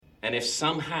And if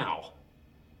somehow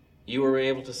you were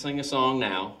able to sing a song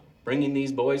now, bringing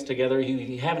these boys together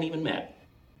you haven't even met,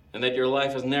 and that your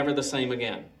life is never the same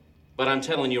again. But I'm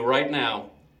telling you right now,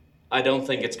 I don't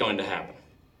think it's going to happen.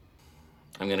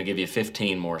 I'm going to give you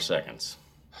 15 more seconds.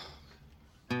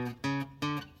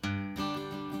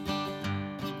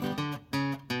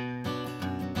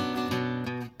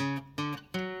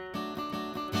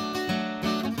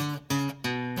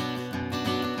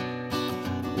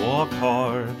 Walk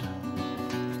hard,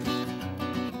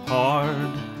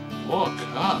 hard. Walk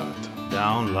hard.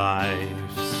 Down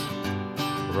life's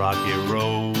rocky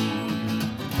road.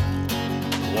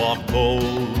 Walk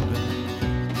bold,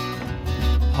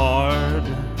 hard.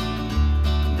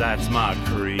 That's my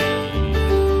creed,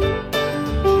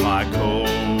 my code.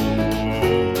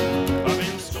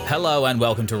 Hello and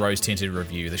welcome to Rose Tinted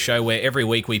Review, the show where every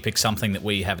week we pick something that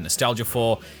we have nostalgia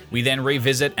for. We then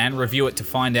revisit and review it to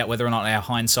find out whether or not our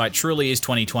hindsight truly is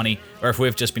 2020 or if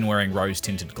we've just been wearing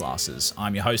rose-tinted glasses.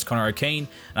 I'm your host, Connor O'Keen,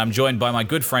 and I'm joined by my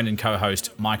good friend and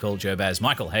co-host, Michael Gerbaz.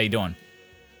 Michael, how you doing?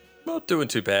 Not doing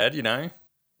too bad, you know.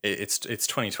 It's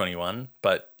 2021,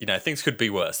 but, you know, things could be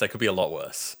worse. They could be a lot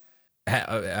worse.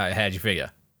 How'd you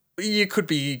figure? You could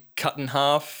be cut in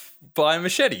half by a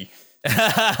machete.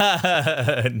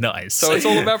 Nice. So it's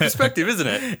all about perspective, isn't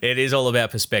it? It is all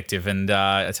about perspective, and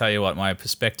I tell you what, my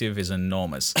perspective is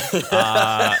enormous.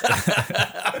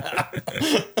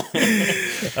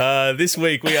 This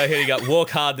week we are hitting up Walk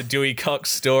Hard, the Dewey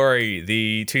Cox Story,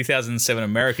 the 2007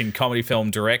 American comedy film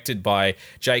directed by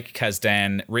Jake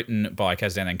Kasdan, written by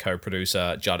Kasdan and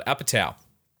co-producer Judd Apatow.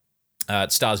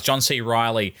 It stars John C.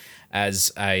 Reilly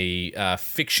as a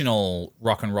fictional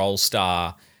rock and roll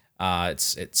star.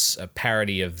 It's a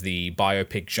parody of the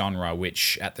biopic genre,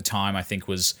 which at the time I think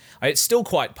it's still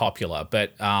quite popular,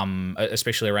 but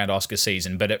especially around Oscar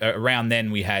season. But around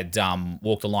then we had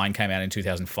Walk the Line came out in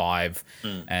 2005,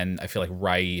 and I feel like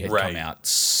Ray had come out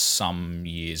some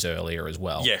years earlier as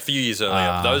well. Yeah, a few years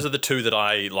earlier. Those are the two that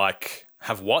I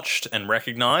have watched and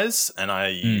recognize, and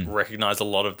I recognize a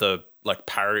lot of the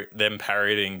them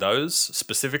parodying those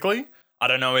specifically. I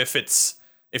don't know if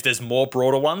there's more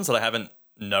broader ones that I haven't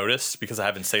noticed because I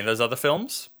haven't seen those other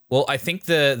films. Well, I think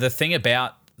the thing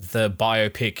about the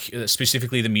biopic,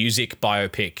 specifically the musician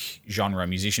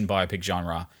biopic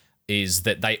genre, is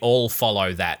that they all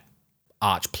follow that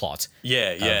arch plot.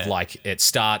 Yeah. Of, it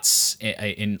starts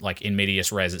in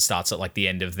medias res. It starts at the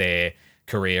end of their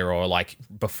career or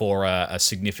before a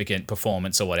significant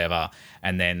performance or whatever,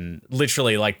 and then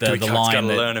literally the line got to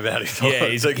learn about it. Yeah,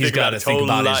 he's got to think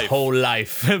about his whole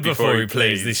life before he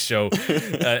plays this show.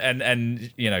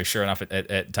 and you know, sure enough,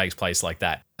 it takes place like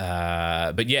that.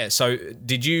 But yeah, so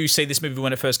did you see this movie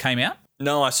when it first came out?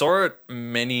 No, I saw it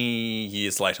many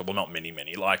years later. Well, not many,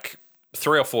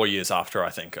 3 or 4 years after,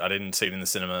 I think. I didn't see it in the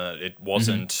cinema. It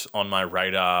wasn't on my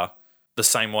radar the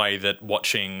same way that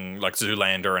watching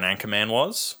Zoolander and Anchorman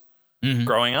was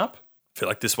growing up. I feel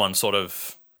like this one sort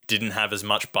of didn't have as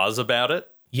much buzz about it.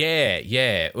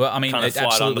 Yeah. Well, I mean, kind of it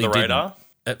absolutely under the radar.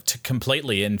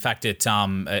 Completely. In fact, it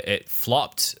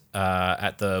flopped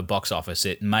at the box office.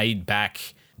 It made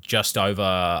back just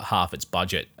over half its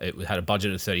budget. It had a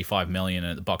budget of $35 million,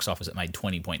 and at the box office it made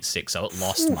 20.6, so it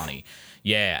lost money.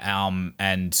 Yeah,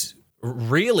 and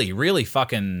really, really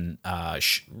fucking a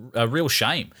real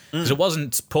shame because it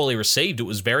wasn't poorly received. It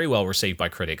was very well received by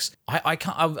critics.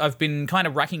 I've been kind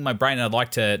of racking my brain, and I'd like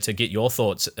to get your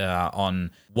thoughts on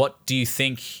what do you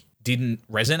think didn't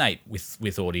resonate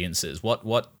with audiences? What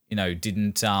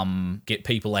didn't get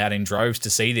people out in droves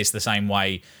to see this the same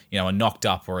way a Knocked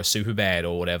Up or a Superbad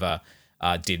or whatever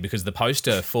did? Because the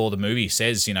poster for the movie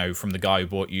says, from the guy who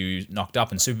bought you Knocked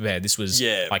Up and Superbad, this was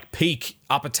peak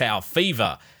Apatow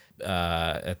fever.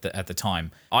 At the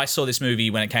time, I saw this movie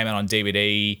when it came out on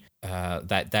DVD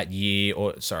that year,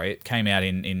 it came out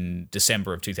in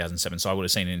December of 2007, so I would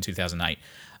have seen it in 2008.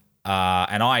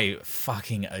 And I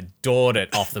fucking adored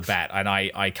it off the bat, and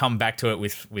I come back to it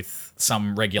with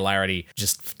some regularity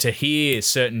just to hear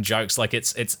certain jokes.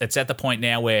 It's at the point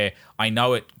now where I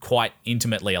know it quite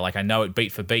intimately, I know it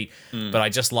beat for beat, but I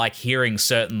just like hearing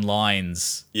certain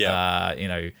lines.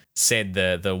 Said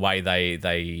the way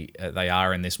they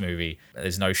are in this movie.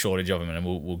 There's no shortage of them, and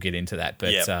we'll get into that.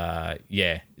 But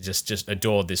just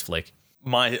adored this flick.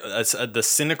 The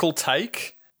cynical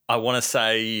take, I want to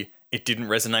say it didn't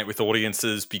resonate with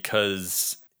audiences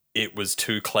because it was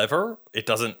too clever. It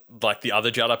doesn't, the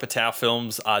other Judd Apatow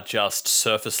films are just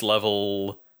surface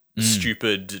level,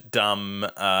 stupid, dumb,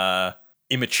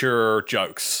 immature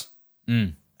jokes.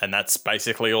 And that's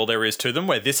basically all there is to them,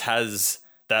 where this has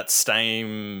that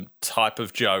same type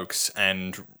of jokes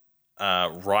and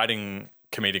writing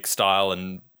comedic style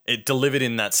and it delivered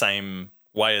in that same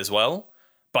way as well.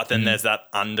 But then there's that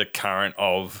undercurrent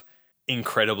of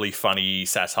incredibly funny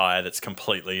satire that's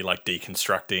completely like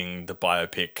deconstructing the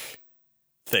biopic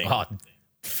thing. Oh,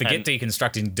 forget And-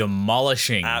 deconstructing,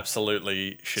 demolishing.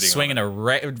 Absolutely shitting Swinging on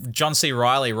it. John C.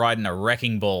 Reilly riding a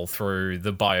wrecking ball through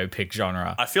the biopic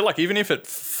genre. I feel like even if it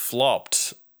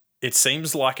flopped, it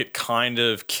seems like it kind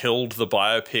of killed the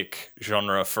biopic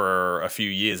genre for a few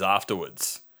years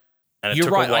afterwards. And it You're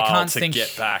took right, a I while can't to think-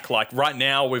 get back. Like right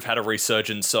now, we've had a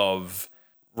resurgence of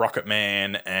Rocket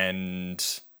Man and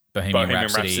Bohemian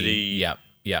Rhapsody. Rhapsody.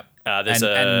 Yep. there's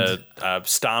And- a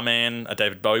Starman, a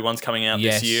David Bowie one's coming out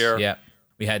Yes, this year. Yep.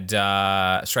 We had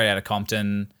Straight Outta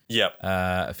Compton Yep.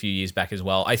 a few years back as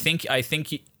well. I think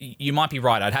you might be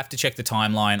right. I'd have to check the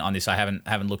timeline on this. I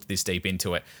haven't looked this deep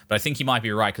into it, but I think you might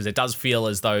be right because it does feel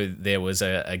as though there was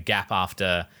a gap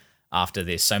after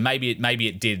this. So maybe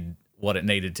it did what it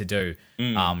needed to do,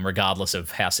 regardless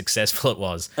of how successful it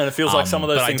was. And it feels like some of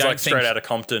but those I things, don't like think- Straight Outta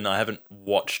Compton, I haven't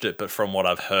watched it, but from what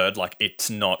I've heard, like it's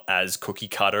not as cookie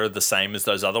cutter the same as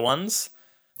those other ones.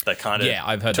 They kind of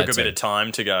I've heard took that a bit too. of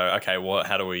time to go, okay, well,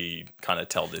 how do we kind of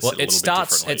tell this a Well, little it bit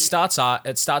starts differently?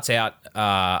 it starts out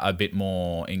a bit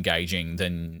more engaging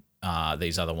than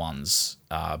these other ones,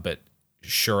 but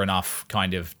sure enough,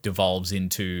 kind of devolves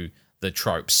into the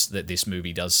tropes that this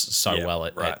movie does so Yeah, well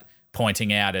at right.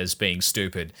 pointing out as being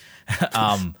stupid.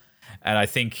 And I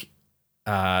think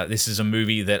this is a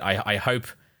movie that I hope.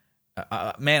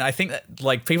 Man, I think that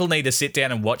like people need to sit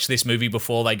down and watch this movie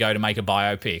before they go to make a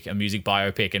music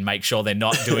biopic, and make sure they're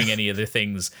not doing any of the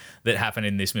things that happen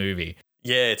in this movie.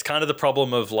 Yeah, it's kind of the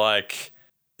problem of like,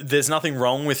 there's nothing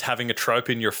wrong with having a trope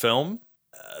in your film.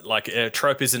 Like a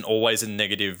trope isn't always a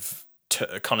negative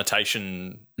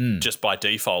connotation just by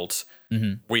default.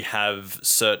 We have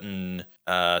certain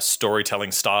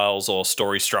storytelling styles or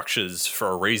story structures for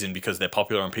a reason because they're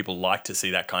popular and people like to see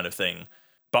that kind of thing.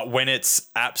 But when it's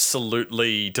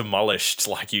absolutely demolished,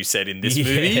 like you said in this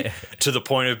movie, to the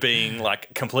point of being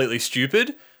like completely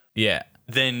stupid, Yeah.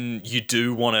 then you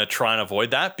do want to try and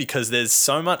avoid that because there's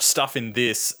so much stuff in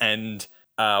this and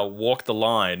Walk the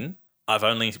Line. I've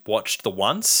only watched the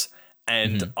once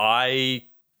and I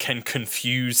can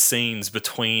confuse scenes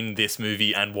between this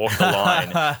movie and Walk the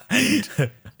Line. And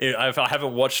if I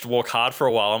haven't watched Walk Hard for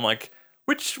a while, I'm like,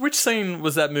 which scene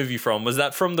was that movie from? Was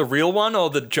that from the real one or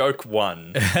the joke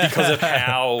one? Because of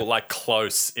how like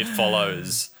close it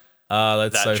follows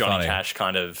That's that so Johnny funny. Cash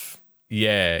kind of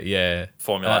Yeah.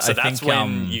 formula. So I that's think,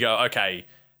 when you go, okay,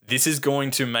 this is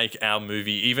going to make our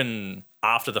movie, even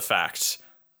after the fact,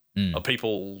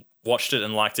 people watched it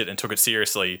and liked it and took it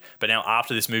seriously. But now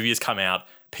after this movie has come out,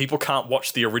 people can't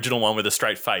watch the original one with a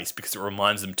straight face because it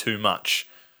reminds them too much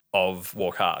of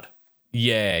Walk Hard.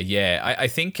 Yeah. I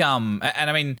think, and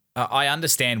I mean, I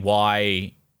understand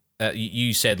why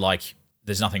you said like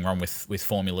there's nothing wrong with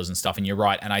formulas and stuff, and you're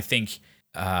right. And I think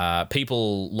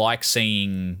people like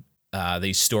seeing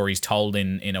these stories told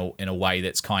in a way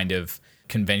that's kind of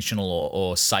conventional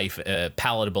or safe,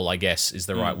 palatable, I guess is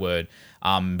the right word,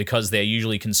 because they're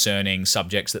usually concerning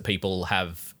subjects that people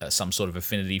have some sort of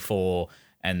affinity for,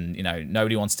 and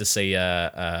nobody wants to see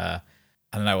a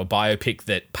biopic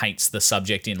that paints the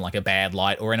subject in like a bad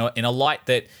light or in a light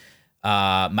that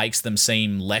makes them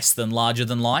seem less than larger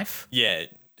than life. Yeah,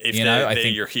 if You know, they're I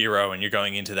think- your hero and you're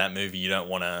going into that movie, you don't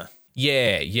want to...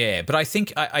 Yeah. But I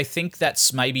think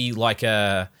that's maybe like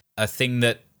a thing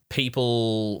that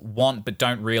people want but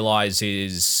don't realize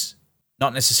is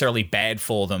not necessarily bad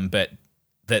for them, but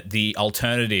that the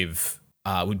alternative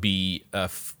would be a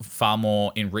far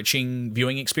more enriching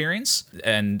viewing experience.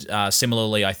 And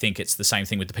similarly, I think it's the same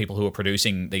thing with the people who are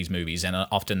producing these movies. And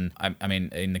often, I mean,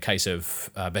 in the case of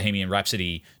Bohemian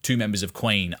Rhapsody, 2 members of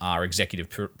Queen are executive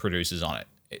producers on it.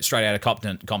 Straight Outta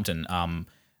Compton,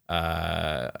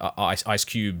 Ice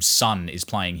Cube's son is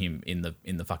playing him in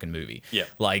the fucking movie. Yeah.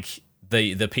 Like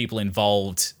the people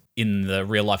involved in the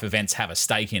real life events have a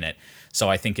stake in it. So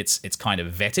I think it's kind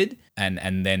of vetted,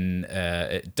 and then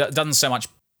it doesn't so much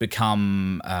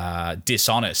become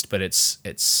dishonest, but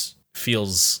it's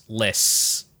feels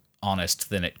less honest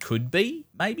than it could be.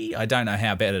 Maybe I don't know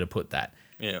how better to put that.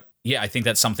 Yeah. Yeah, I think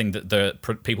that's something that the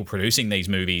people producing these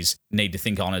movies need to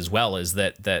think on as well. Is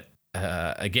that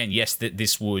again, yes, that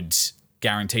this would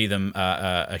guarantee them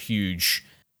a huge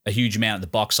amount at the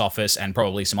box office and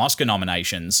probably some Oscar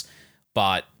nominations,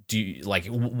 but do you, like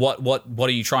what are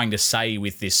you trying to say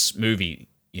with this movie?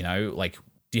 Like,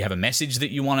 do you have a message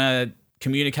that you want to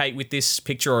communicate with this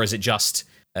picture, or is it just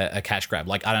a cash grab?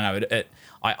 Like, I don't know.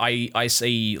 I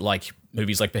see like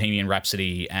movies like Bohemian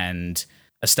Rhapsody and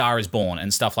A Star Is Born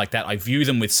and stuff like that, I view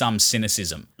them with some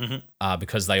cynicism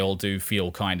because they all do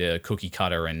feel kind of cookie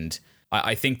cutter, and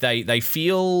I think they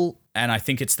feel, and I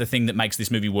think it's the thing that makes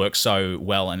this movie work so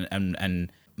well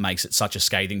and makes it such a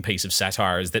scathing piece of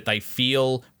satire, is that they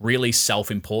feel really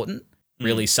self-important,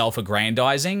 really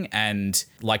self-aggrandizing, and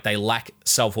like they lack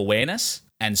self-awareness,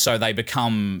 and so they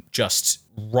become just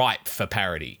ripe for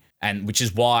parody. And which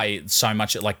is why so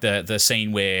much like the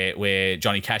scene where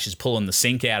Johnny Cash is pulling the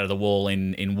sink out of the wall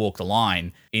in Walk the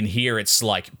Line, in here it's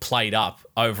like played up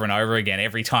over and over again.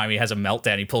 Every time he has a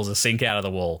meltdown, he pulls the sink out of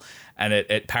the wall, and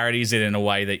it parodies it in a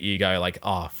way that you go like,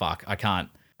 oh fuck, I can't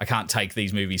take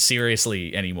these movies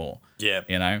seriously anymore. Yeah.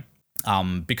 You know?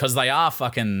 Because they are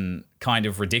fucking kind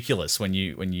of ridiculous when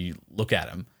you look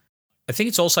at them. I think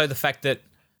it's also the fact that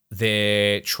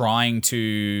they're trying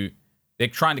to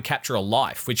capture a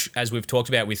life, which, as we've talked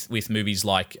about with movies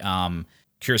like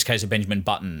Curious Case of Benjamin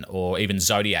Button or even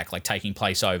Zodiac, like taking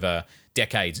place over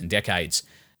decades and decades,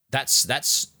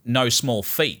 that's no small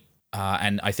feat.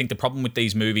 And I think the problem with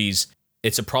these movies,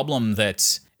 it's a problem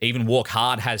that even Walk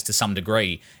Hard has to some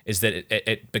degree, is that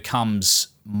it becomes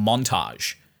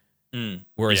montage.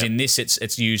 Whereas in this,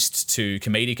 it's used to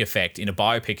comedic effect. In a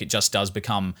biopic, it just does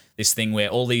become this thing where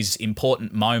all these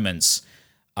important moments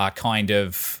are kind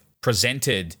of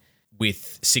presented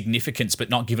with significance, but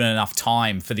not given enough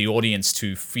time for the audience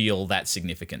to feel that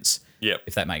significance. Yep.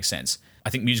 If that makes sense. I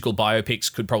think musical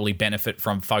biopics could probably benefit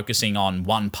from focusing on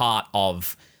one part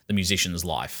of the musician's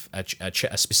life, a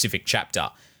specific chapter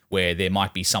where there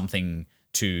might be something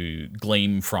to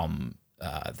glean from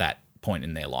that point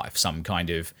in their life, some kind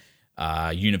of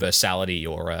universality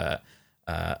or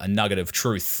a nugget of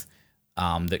truth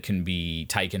that can be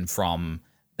taken from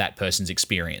that person's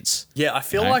experience. Yeah, I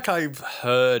feel like I've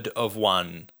heard of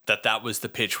one that was the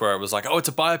pitch, where it was like, oh, it's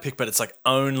a biopic, but it's like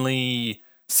only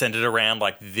centered around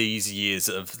like these years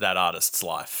of that artist's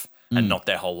life and not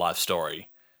their whole life story.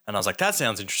 And I was like, that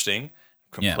sounds interesting.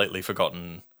 Completely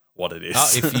forgotten what it is.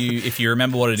 If you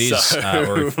remember what it is,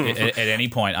 So- or if, at any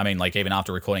point, I mean, like even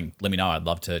after recording, let me know. I'd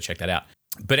love to check that out.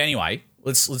 But anyway,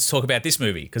 let's talk about this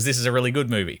movie, because this is a really good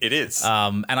movie. It is.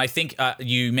 And I think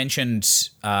you mentioned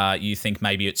you think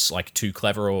maybe it's like too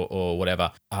clever or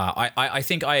whatever. I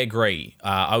think I agree.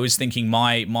 I was thinking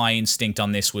my instinct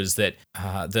on this was that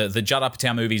the Judd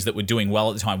Apatow movies that were doing well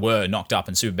at the time were Knocked Up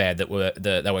and Superbad, that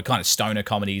were kind of stoner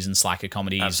comedies and slacker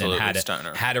comedies. Absolutely and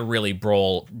stoner. had a really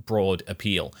broad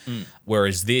appeal.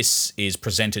 Whereas this is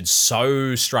presented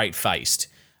so straight faced.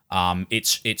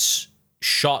 It's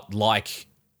shot like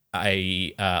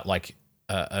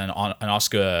an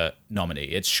Oscar nominee.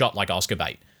 It's shot like Oscar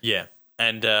bait. Yeah.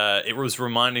 And it was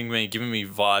giving me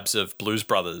vibes of Blues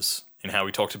Brothers, in how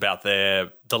we talked about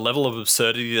the level of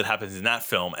absurdity that happens in that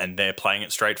film, and they're playing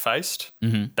it straight-faced.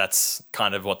 That's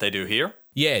kind of what they do here.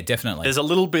 Yeah, definitely. There's a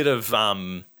little bit of,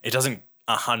 it doesn't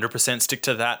 100% stick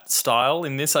to that style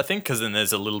in this, I think, because then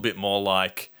there's a little bit more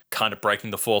like kind of breaking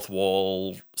the fourth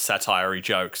wall, satire-y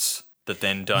jokes that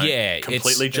then don't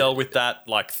completely gel with that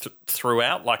like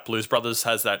throughout. Like Blues Brothers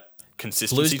has that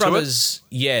consistency to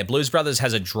it. Blues Brothers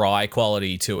has a dry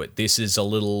quality to it. This is a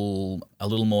little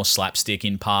more slapstick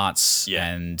in parts,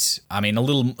 and I mean a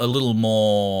little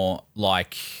more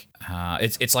like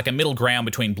it's like a middle ground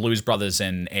between Blues Brothers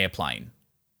and Airplane.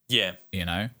 Yeah, you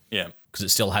know. Yeah, because it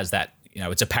still has that. You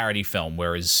know, it's a parody film,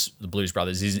 whereas the Blues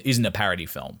Brothers isn't a parody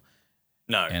film.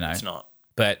 No, it's not.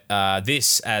 But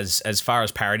this, as far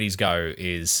as parodies go,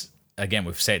 is, again,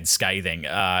 we've said scathing.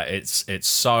 It's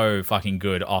so fucking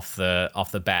good off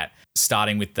the bat.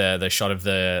 Starting with the shot of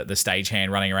the stagehand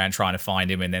running around trying to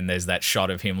find him, and then there's that shot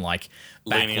of him like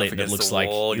backlit that looks like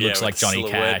Johnny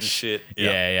Cash. And shit.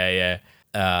 Yeah.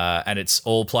 And it's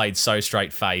all played so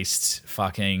straight faced.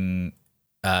 Fucking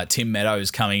Tim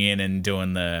Meadows coming in and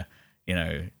doing the, you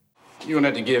know. You're gonna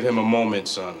have to give him a moment,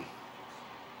 son.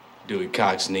 Dewey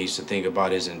Cox needs to think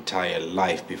about his entire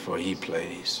life before he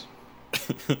plays.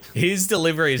 His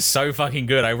delivery is so fucking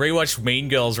good. I rewatched Mean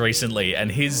Girls recently,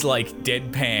 and his like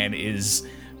deadpan is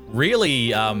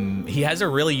really he has a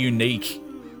really unique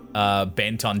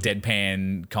bent on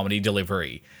deadpan comedy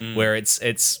delivery, where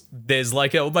there's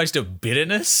like almost a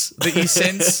bitterness that you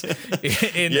sense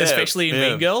especially in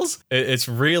Mean Girls. It's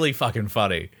really fucking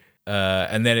funny.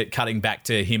 And then it cutting back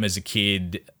to him as a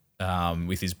kid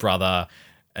with his brother,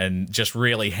 and just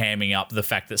really hamming up the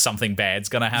fact that something bad's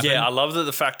going to happen. Yeah, I love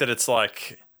the fact that it's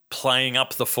like playing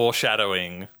up the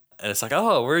foreshadowing. And it's like,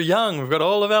 oh, we're young. We've got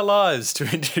all of our lives to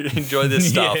enjoy this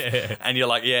stuff. And you're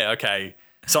like, yeah, okay,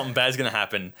 something bad's going to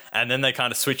happen. And then they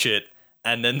kind of switch it.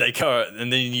 And then they go,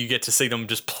 and then you get to see them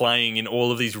just playing in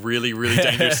all of these really, really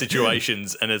dangerous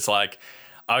situations. And it's like,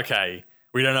 okay,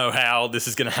 We don't know how this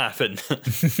is going to happen,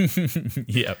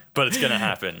 Yeah. but it's going to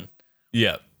happen.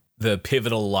 Yeah. The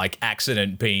pivotal like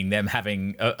accident being them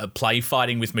having a play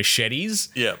fighting with machetes.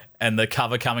 Yeah. And the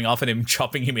cover coming off and him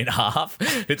chopping him in half.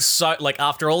 It's so like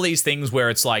after all these things where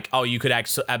it's like, oh, you could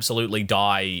absolutely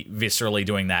die viscerally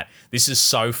doing that. This is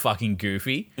so fucking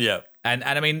goofy. Yeah. And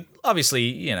I mean, obviously,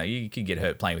 you know, you can get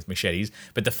hurt playing with machetes,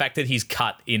 but the fact that he's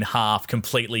cut in half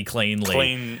completely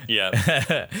cleanly.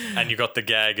 Yeah. And you got the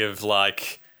gag of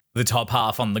like The top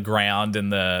half on the ground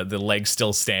and the legs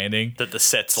still standing. that the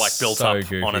set's like built So up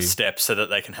on a goofy. step so that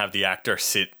they can have the actor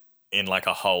sit in like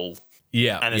a hole.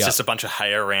 Yeah. And it's just a bunch of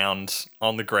hay around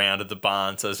on the ground at the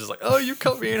barn. So it's just like, oh, you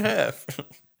cut me in half.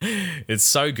 It's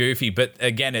so goofy, but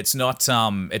again, it's not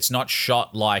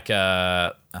shot like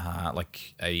other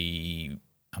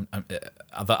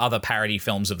parody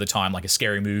films of the time, like a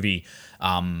Scary Movie.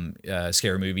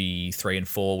 Scary Movie 3 and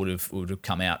 4 would have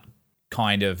come out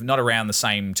kind of not around the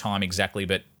same time exactly,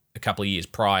 but a couple of years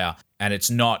prior. And it's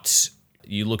not.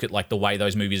 You look at like the way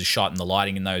those movies are shot and the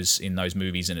lighting in those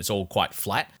movies, and it's all quite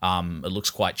flat. It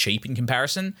looks quite cheap in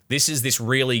comparison. This is this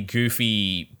really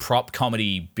goofy prop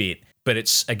comedy bit. But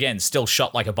it's, again, still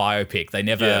shot like a biopic. They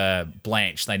never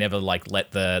blanch. They never, like,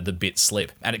 let the bit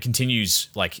slip. And it continues,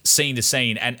 like, scene to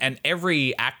scene. And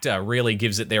every actor really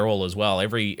gives it their all as well.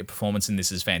 Every performance in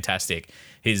this is fantastic.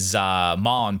 His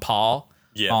Ma and Pa,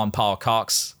 Ma and Pa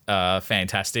Cox,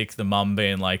 fantastic. The mum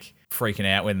being, like, freaking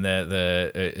out when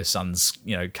the son's,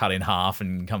 you know, cut in half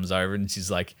and comes over and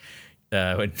she's like,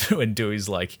 when Dewey's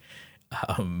like,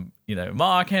 you know,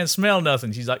 Ma, I can't smell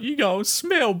nothing. She's like, you go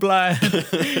smell blind.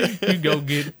 you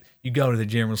go to the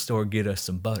general store, get us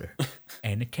some butter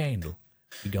and a candle.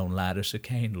 You're going to light us a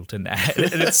candle tonight.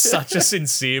 And it's such a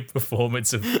sincere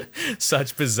performance of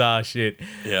such bizarre shit.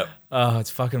 Yeah. Oh, it's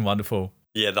fucking wonderful.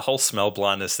 Yeah, the whole smell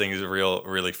blindness thing is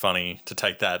really funny to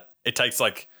take that. It takes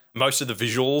like most of the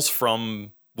visuals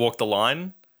from Walk the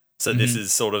Line. So this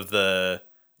is sort of the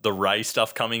Ray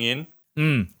stuff coming in.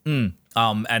 And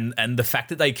the fact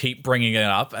that they keep bringing it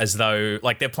up as though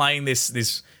like they're playing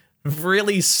this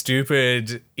really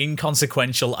stupid,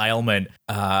 inconsequential ailment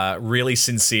really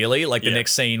sincerely. Like the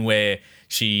next scene where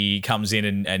she comes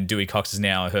in and Dewey Cox is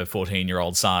now her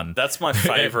 14-year-old son. That's my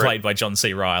favorite. Played by John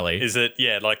C. Reilly. Is it?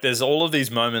 Yeah, like there's all of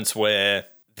these moments where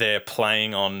they're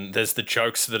playing on, there's the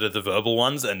jokes that are the verbal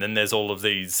ones, and then there's all of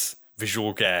these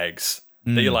visual gags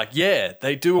that you're like, yeah,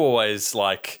 they do always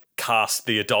like cast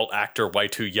the adult actor way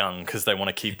too young because they want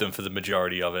to keep them for the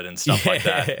majority of it and stuff like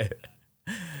that.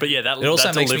 But yeah, that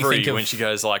also makes me delivery think of- when she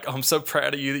goes like, oh, I'm so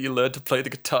proud of you that you learned to play the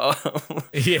guitar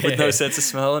with no sense of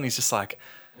smell. And he's just like,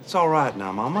 It's all right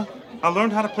now, Mama. I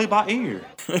learned how to play by ear.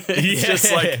 it's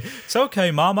just like, it's okay,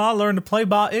 Mama, I learned to play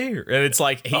by ear. And it's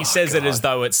like, he says it as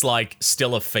though it's like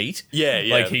still a feat. Yeah.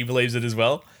 Like he believes it as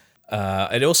well.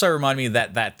 It also reminded me of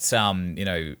that you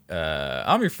know,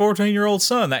 I'm your 14-year-old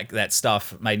son. That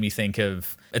stuff made me think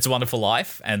of It's a Wonderful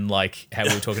Life and like how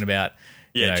we were talking about,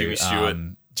 you know,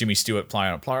 Jimmy Stewart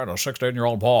playing a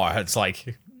 16-year-old boy. It's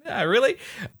like, yeah, really?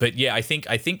 But yeah, I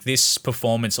think this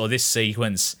performance or this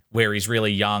sequence where he's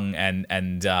really young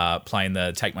and playing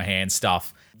the Take My Hand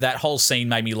stuff, that whole scene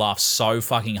made me laugh so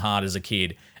fucking hard as a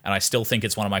kid, and I still think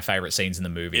it's one of my favorite scenes in the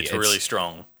movie. it's really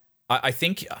strong.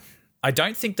 I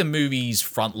don't think the movie's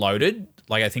front-loaded.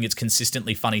 Like, I think it's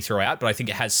consistently funny throughout, but I think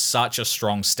it has such a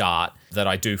strong start that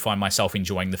I do find myself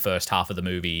enjoying the first half of the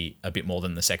movie a bit more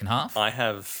than the second half.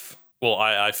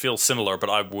 I feel similar,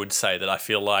 but I would say that I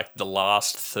feel like the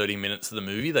last 30 minutes of the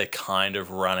movie, they kind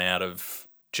of run out of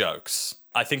jokes.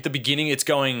 I think the beginning, it's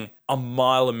going a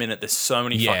mile a minute. There's so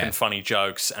many fucking funny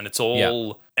jokes, and it's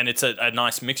all, and it's a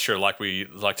nice mixture like we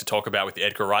like to talk about with the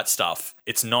Edgar Wright stuff.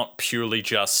 It's not purely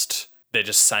just, they're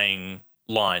just saying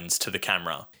lines to the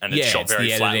camera, and it's shot very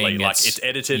flatly. Like it's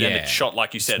edited and it's shot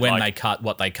like you said. When like, they cut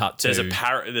what they cut to.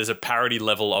 There's a parody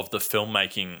level of the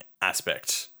filmmaking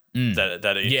aspect.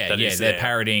 That is they're there.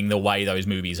 parodying the way those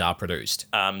movies are produced.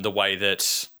 The way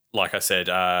that, like I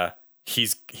said,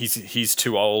 he's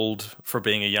too old for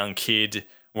being a young kid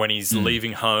when he's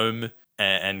leaving home,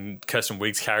 and Kirsten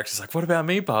Wiig's character's like, "What about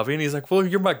me, Bobby?" And he's like, "Well,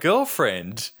 you're my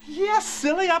girlfriend." Yeah,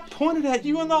 silly. I pointed at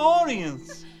you in the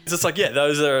audience. It's just like, yeah,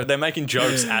 they're making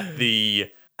jokes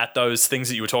at those things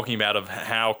that you were talking about of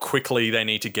how quickly they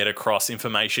need to get across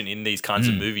information in these kinds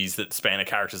of movies that span a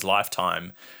character's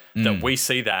lifetime. That we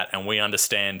see that and we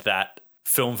understand that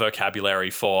film vocabulary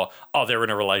for, oh, they're in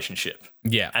a relationship.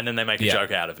 Yeah. And then they make a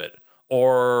joke out of it.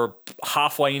 Or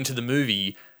halfway into the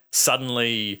movie,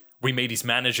 suddenly we meet his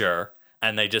manager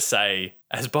and they just say,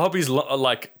 as Bobby's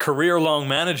like career-long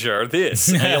manager, this.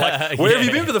 And you're like, where have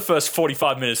you been for the first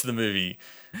 45 minutes of the movie?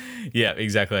 Yeah,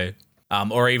 exactly.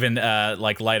 Or even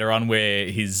like later on where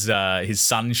his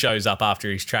son shows up after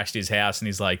he's trashed his house and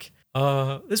he's like,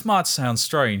 this might sound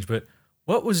strange, but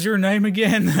what was your name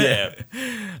again? Yeah.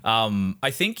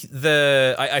 I think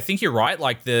I think you're right.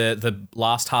 Like the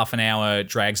last half an hour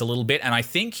drags a little bit, and I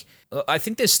think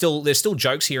there's still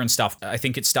jokes here and stuff. I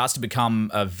think it starts to become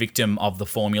a victim of the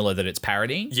formula that it's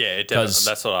parodying. Yeah, it definitely,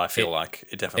 that's what I feel like.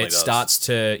 It definitely does. It starts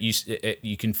to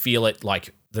you can feel it,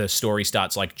 like the story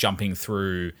starts like jumping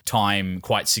through time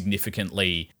quite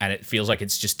significantly, and it feels like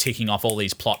it's just ticking off all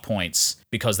these plot points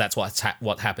because that's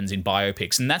what happens in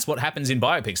biopics, and that's what happens in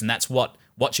biopics, and that's what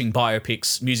watching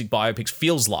music biopics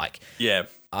feels like. Yeah.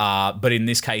 But in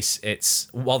this case, it's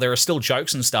while there are still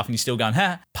jokes and stuff, and you're still going,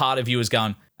 part of you is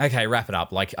going, okay, wrap it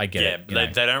up. Like, I get it.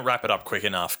 Yeah, they don't wrap it up quick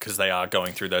enough because they are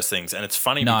going through those things. And it's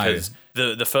funny because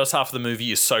the first half of the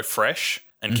movie is so fresh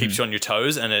and keeps you on your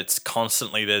toes, and it's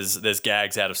constantly there's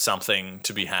gags out of something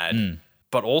to be had.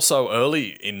 But also early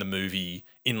in the movie,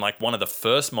 in like one of the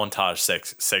first montage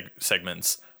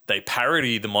segments, they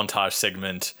parody the montage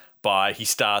segment by he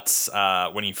starts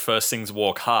when he first sings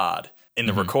Walk Hard in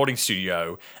the recording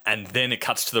studio, and then it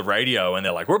cuts to the radio and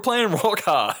they're like, we're playing Walk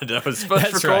Hard. It was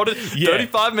first recorded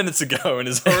 35 minutes ago and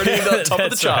is already at the top of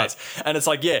the charts. Right. And it's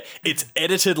like, it's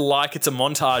edited like it's a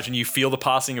montage and you feel the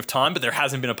passing of time, but there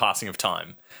hasn't been a passing of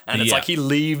time. And it's like he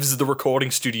leaves the recording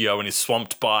studio and is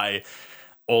swamped by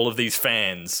all of these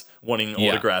fans wanting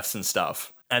autographs and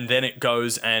stuff. And then it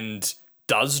goes and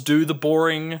does do the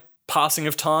boring passing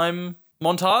of time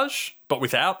montage, but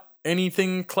without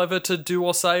anything clever to do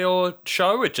or say or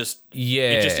show. It just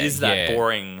is that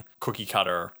boring cookie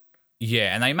cutter.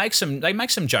 Yeah, and they make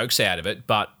some jokes out of it,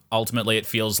 but ultimately it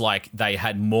feels like they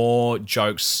had more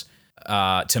jokes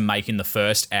to make in the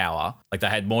first hour. Like they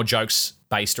had more jokes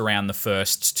based around the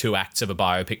first two acts of a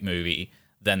biopic movie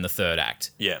than the third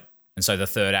act. Yeah. And so the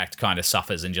third act kind of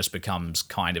suffers and just becomes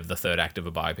kind of the third act of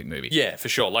a biopic movie. Yeah, for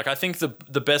sure. Like I think the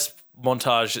best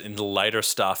montage in the later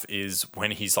stuff is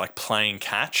when he's like playing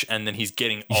catch and then he's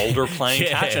getting older playing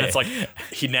catch, and it's like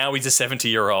he's a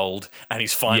 70-year-old and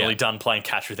he's finally done playing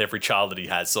catch with every child that he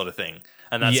has, sort of thing.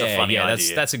 And that's a funny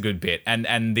idea. That's a good bit. And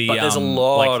the but there's a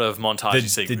lot of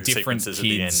montage the different sequences kids at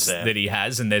the end there that he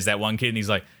has, and there's that one kid and he's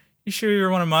like, you sure you're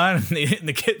one of mine? And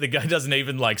the guy doesn't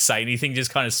even like say anything,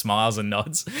 just kind of smiles and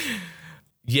nods.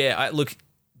 Yeah, look,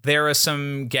 there are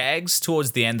some gags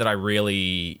towards the end that I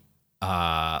really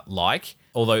like.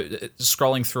 Although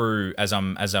scrolling through as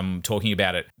I'm talking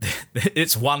about it,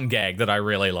 it's one gag that I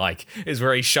really like is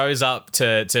where he shows up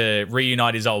to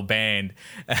reunite his old band,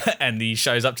 and he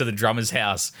shows up to the drummer's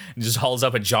house and just holds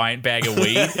up a giant bag of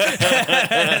weed,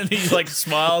 and he like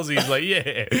smiles. He's like,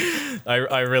 "Yeah,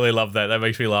 I really love that. That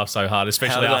makes me laugh so hard,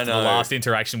 especially after the last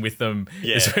interaction with them."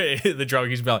 Yeah, is where the drummer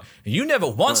keeps like, "You never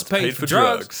once paid for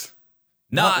drugs.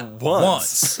 Not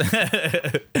once."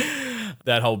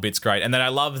 That whole bit's great. And then I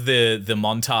love the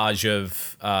montage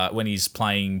of when he's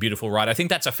playing Beautiful Ride. I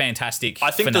think that's a fantastic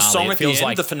finale. I think the song at the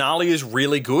end, the finale is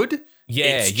really good.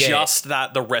 Yeah, it's just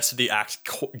that the rest of the act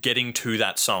getting to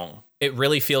that song. It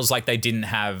really feels like they didn't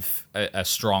have a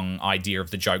strong idea of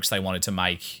the jokes they wanted to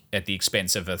make at the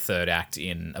expense of a third act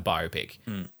in a biopic.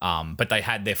 But they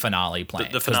had their finale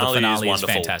planned. The finale is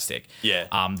fantastic. Yeah.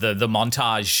 The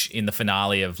montage in the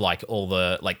finale of like all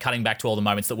the like cutting back to all the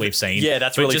moments that we've seen. Yeah,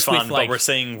 that's really fun. But we're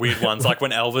seeing weird ones, like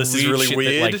when Elvis is really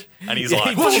weird and he's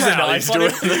like, he's doing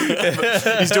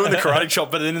the karate chop,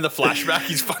 but then in the flashback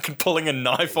he's fucking pulling a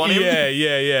knife on him.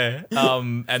 Yeah.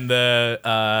 And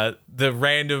the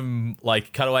random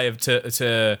like cutaway of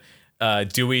to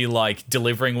Dewey like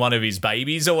delivering one of his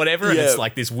babies or whatever, and it's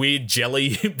like this weird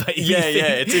jelly baby. Yeah.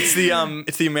 It's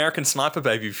the American Sniper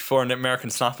baby before an American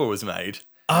Sniper was made.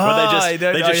 I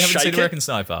haven't shake seen American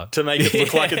Sniper to make it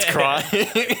look like it's crying,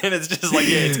 and it's just like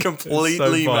it's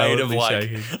completely made of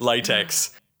like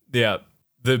latex. Yeah.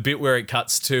 The bit where it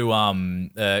cuts to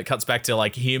cuts back to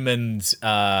like him and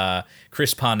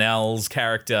Chris Parnell's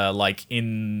character like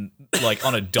on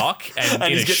a dock and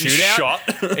in a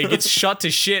shootout. He gets shot to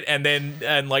shit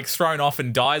and like thrown off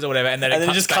and dies or whatever, and then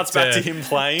it just cuts back to him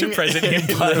playing to present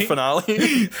him playing the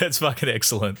finale. That's fucking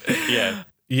excellent.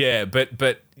 Yeah,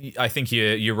 but I think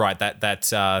you're right that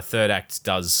third act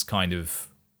does kind of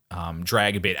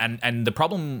drag a bit, and the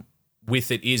problem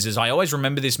with it is I always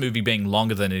remember this movie being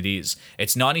longer than it is.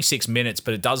 It's 96 minutes,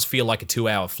 but it does feel like a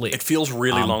 2-hour flick. It feels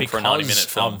really long for a 90-minute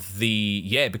film.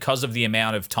 Because of the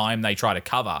amount of time they try to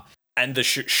cover. And the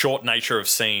short nature of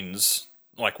scenes.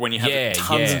 Like when you have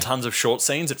tons and tons of short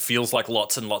scenes, it feels like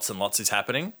lots and lots and lots is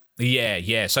happening.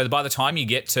 Yeah. So by the time you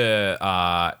get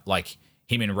to like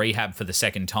him in rehab for the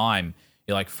second time, you're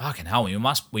You're like, fucking hell,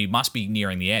 we must be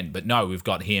nearing the end. But no, we've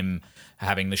got him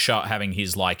having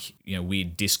his like, you know,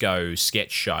 weird disco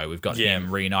sketch show. We've got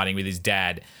him reuniting with his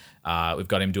dad. We've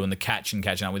got him doing the catching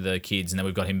up with the kids, and then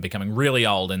we've got him becoming really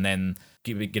old, and then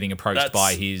getting approached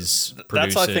by his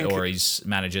producer or his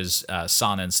manager's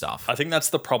son and stuff. I think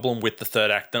that's the problem with the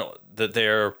third act,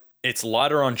 that it's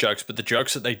lighter on jokes, but the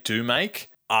jokes that they do make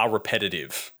are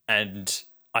repetitive. And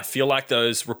I feel like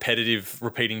those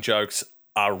repeating jokes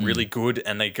are really good,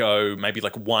 and they go maybe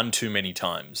like one too many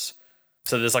times.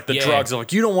 So there's like the drugs are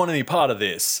like, you don't want any part of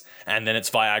this. And then it's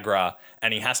Viagra,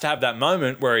 and he has to have that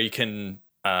moment where he can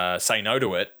say no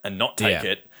to it and not take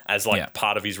it as like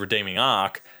part of his redeeming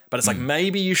arc. But it's like,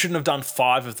 maybe you shouldn't have done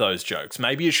 5 of those jokes.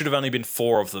 Maybe it should have only been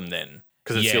 4 of them then,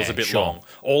 because it feels a bit long.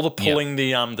 All the pulling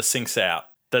the sinks out.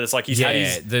 That it's like he's had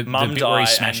his mum die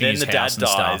and then the dad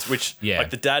dies, which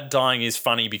like the dad dying is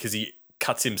funny because he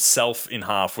cuts himself in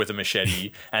half with a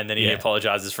machete, and then he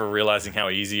apologizes for realizing how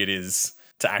easy it is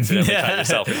to accidentally cut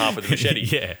yourself in half with a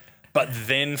machete. But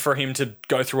then for him to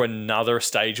go through another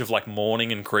stage of like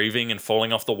mourning and grieving and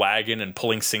falling off the wagon and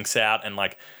pulling sinks out and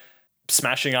like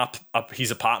smashing up his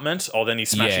apartment, or then he's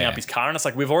smashing up his car, and it's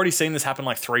like, we've already seen this happen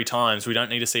like 3 times. We don't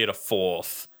need to see it a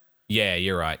 4th. Yeah,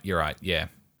 you're right. Yeah.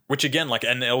 Which again, like,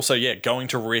 and also, going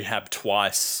to rehab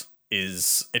twice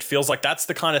it feels like that's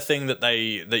the kind of thing that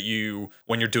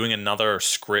when you're doing another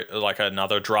script, like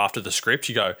another draft of the script,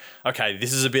 you go, okay,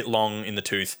 this is a bit long in the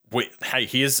tooth. Hey,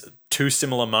 here's 2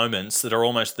 similar moments that are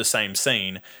almost the same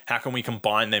scene. How can we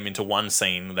combine them into one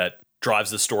scene that drives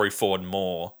the story forward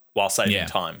more while saving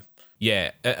time?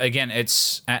 Yeah. Again,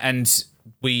 and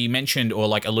we mentioned or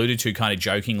like alluded to kind of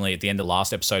jokingly at the end of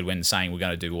last episode when saying we're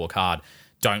going to do Walk Hard.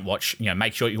 Don't watch,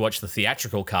 make sure you watch the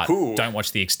theatrical cut. Ooh. Don't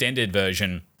watch the extended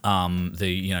version,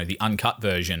 the uncut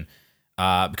version,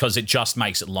 because it just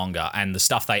makes it longer. And the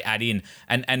stuff they add in,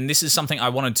 and this is something I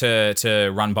wanted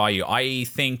to run by you. I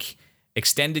think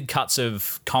extended cuts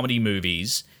of comedy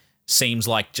movies seems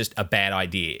like just a bad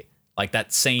idea. Like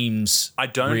that seems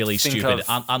really stupid.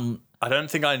 I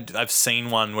don't think I've seen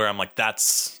one where I'm like,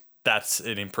 that's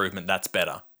an improvement. That's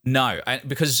better. No,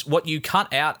 because what you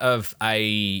cut out of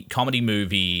a comedy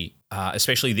movie,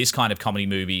 especially this kind of comedy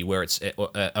movie where it's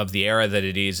of the era that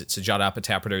it is, it's a Judd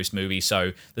Apatow produced movie.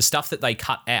 So the stuff that they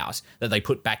cut out, that they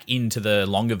put back into the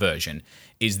longer version,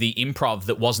 is the improv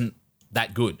that wasn't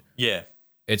that good. Yeah.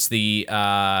 It's the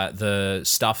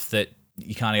stuff that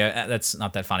you kind of go, that's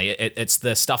not that funny. It's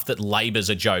the stuff that labors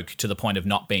a joke to the point of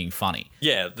not being funny.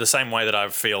 Yeah, the same way that I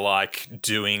feel like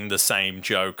doing the same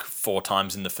joke 4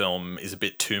 times in the film is a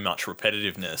bit too much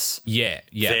repetitiveness. Yeah.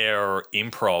 Their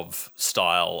improv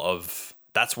style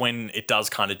that's when it does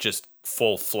kind of just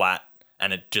fall flat,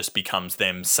 and it just becomes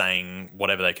them saying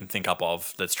whatever they can think up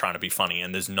of that's trying to be funny,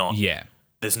 and there's not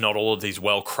all of these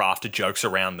well-crafted jokes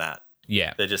around that.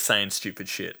 Yeah. They're just saying stupid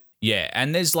shit. Yeah,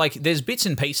 and there's bits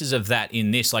and pieces of that in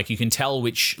this. Like you can tell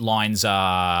which lines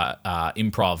are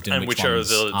improv and which are ones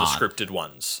the aren't. scripted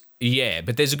ones. Yeah,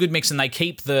 but there's a good mix, and they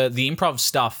keep the improv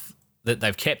stuff that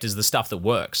they've kept is the stuff that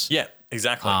works. Yeah,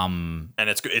 exactly. And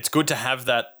it's good to have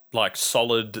that like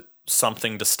solid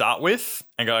something to start with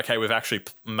and go, okay, we've actually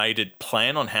made it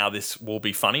plan on how this will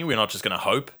be funny. We're not just going to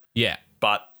hope. Yeah,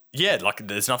 but yeah, like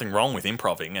there's nothing wrong with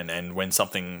improving, and when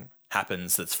something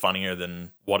happens that's funnier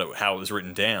than how it was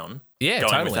written down. Yeah, going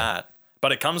totally. with that.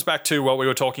 But it comes back to what we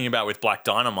were talking about with Black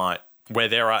Dynamite, where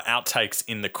there are outtakes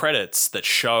in the credits that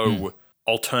show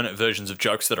alternate versions of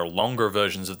jokes that are longer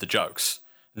versions of the jokes.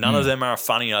 None of them are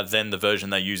funnier than the version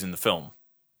they use in the film.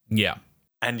 Yeah.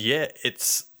 And yeah,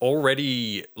 it's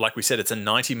already, like we said, it's a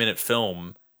 90-minute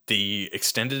film. The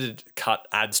extended cut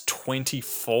adds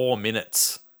 24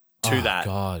 minutes to that. Oh,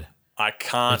 God. I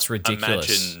can't That's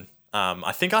ridiculous. imagine.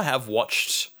 I think I have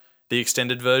watched the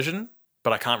extended version,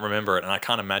 but I can't remember it, and I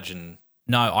can't imagine.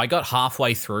 No, I got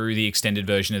halfway through the extended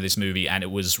version of this movie, and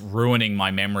it was ruining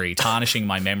my memory, tarnishing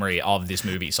my memory of this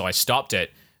movie. So I stopped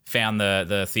it, found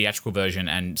the theatrical version,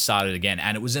 and started again.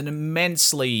 And it was an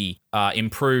immensely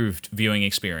improved viewing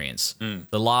experience.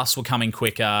 The laughs were coming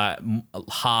quicker,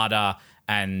 harder,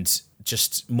 and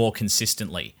just more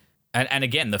consistently. And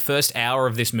again, the first hour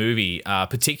of this movie,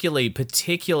 particularly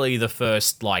the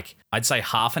first, like, I'd say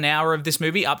half an hour of this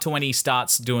movie, up to when he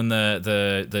starts doing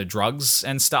the drugs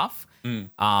and stuff,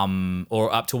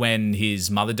 or up to when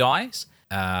his mother dies,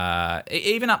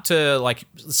 even up to, like,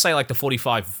 let's say, like, the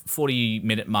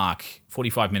 45-minute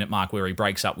mark where he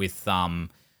breaks up with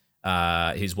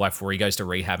his wife, where he goes to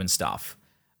rehab and stuff.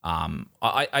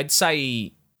 I'd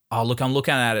say... Oh, look, I'm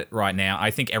looking at it right now.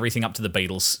 I think everything up to the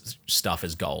Beatles stuff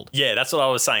is gold. Yeah, that's what I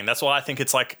was saying. That's why I think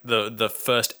it's like the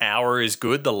first hour is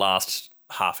good. The last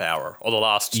half hour or the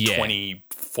last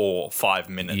 5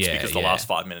 minutes Yeah, because the yeah. last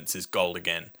 5 minutes is gold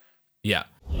again. Yeah.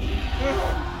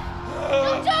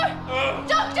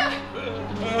 Doctor!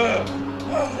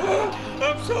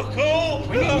 I'm so cold.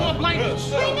 We need more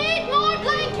blankets. We need more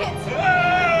blankets!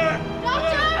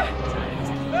 Doctor!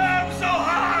 I'm so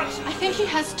hot. I think he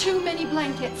has too many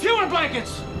blankets. Fewer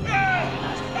blankets.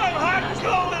 I'm hot and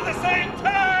cold at the same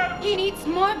time. He needs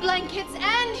more blankets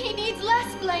and he needs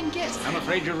less blankets. I'm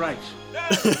afraid you're right.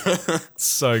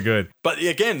 So good. But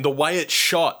again, the way it's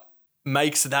shot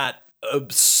makes that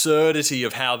absurdity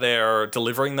of how they're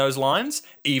delivering those lines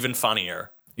even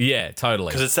funnier. Yeah, totally.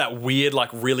 Because it's that weird, like,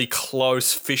 really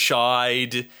close,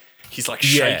 fish-eyed. He's, like,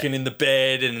 shaking in the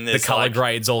bed, and The there's color like,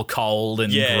 grade's all cold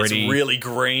and gritty. it's really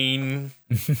green.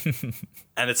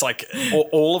 And it's like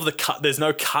all of the cut. There's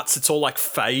no cuts. It's all like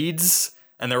fades,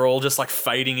 and they're all just like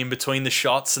fading in between the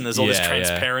shots. And there's all this Yeah, yeah.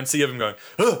 transparency of him going,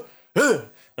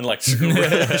 and like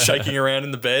shaking around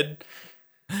in the bed.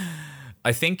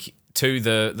 I think too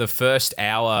the first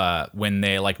hour when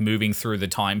they're like moving through the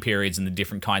time periods and the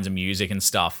different kinds of music and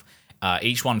stuff,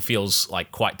 each one feels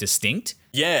like quite distinct.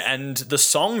 Yeah, and the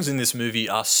songs in this movie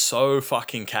are so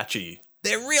fucking catchy.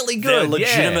 They're really They're good.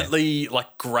 legitimately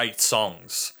like great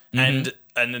songs. And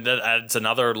that adds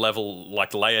another level,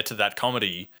 like layer to that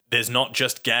comedy. There's not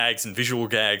just gags and visual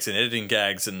gags and editing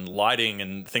gags and lighting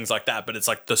and things like that, but it's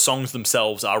like the songs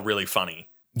themselves are really funny.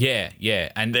 Yeah,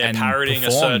 and They're and parodying a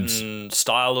performed- certain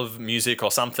style of music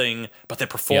or something, but they're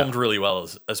performed really well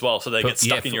as well, so they get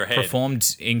stuck in your head.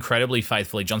 Performed incredibly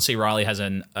faithfully. John C. Reilly has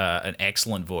an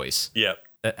excellent voice. Yeah.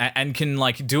 And can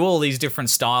like do all these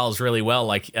different styles really well,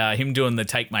 like him doing the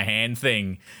 "take my hand"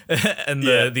 thing, and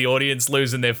the audience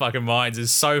losing their fucking minds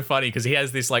is so funny because he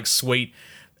has this like sweet,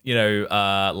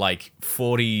 like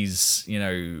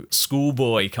 40s,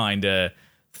 schoolboy kind of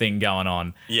thing going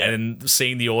on, and then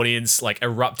seeing the audience like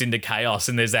erupt into chaos,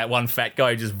 and there's that one fat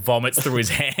guy who just vomits through his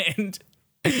hand.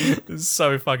 It's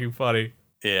so fucking funny.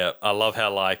 Yeah, I love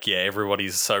how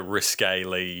everybody's so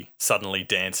risquely suddenly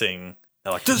dancing.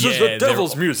 They're like, this is the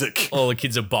devil's music. All the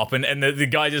kids are bopping, and the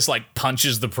guy just like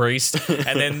punches the priest.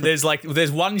 And then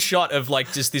there's one shot of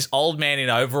like just this old man in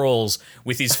overalls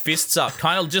with his fists up,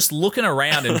 kind of just looking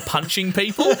around and punching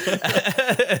people.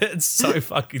 It's so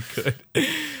fucking good.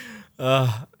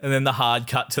 And then the hard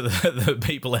cut to the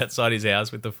people outside his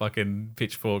house with the fucking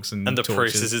pitchforks and the torches.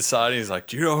 priest is inside, and he's like,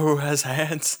 do you know who has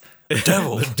hands? The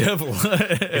devil. The devil.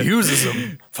 He uses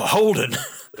them for holding.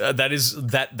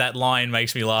 That line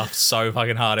makes me laugh so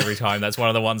fucking hard every time. That's one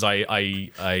of the ones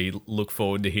I look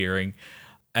forward to hearing.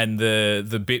 And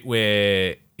the bit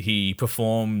where he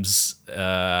performs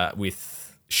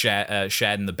with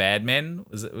Shad and the Bad Men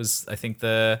was I think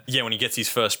when he gets his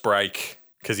first break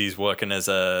because he's working as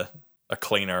a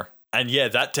cleaner. And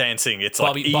that dancing, it's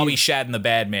Bobby Shad and the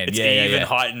Bad Men. It's even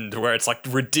heightened where it's like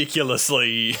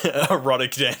ridiculously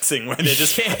erotic dancing where they're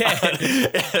just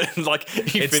like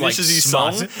he It's finishes like his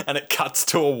smart. song and it cuts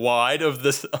to a wide of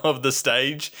the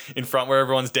stage in front where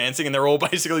everyone's dancing and they're all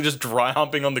basically just dry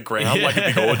humping on the ground like a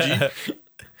big orgy.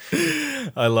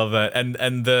 I love that. And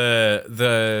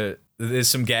the there's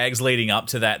some gags leading up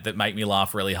to that make me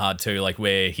laugh really hard too, like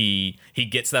where he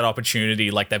gets that opportunity,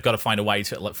 like they've got to find a way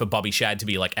to for Bobby Shad to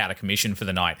be like out of commission for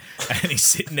the night, and he's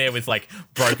sitting there with like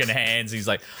broken hands. He's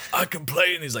like, I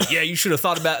complain. He's like, yeah, you should have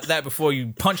thought about that before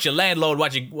you punched your landlord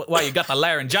while you got the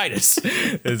laryngitis.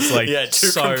 It's like two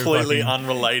so completely fucking,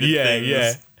 unrelated things.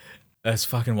 Yeah. That's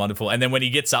fucking wonderful. And then when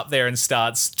he gets up there and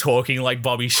starts talking like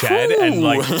Bobby Shad, and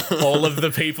like all of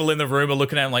the people in the room are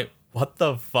looking at him like, what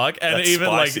the fuck? And That's even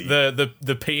spicy. like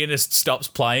the pianist stops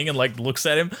playing and like looks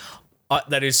at him.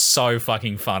 That is so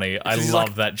fucking funny. I He's love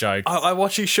like, that joke. I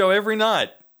watch his show every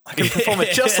night. I can perform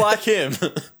it just like him.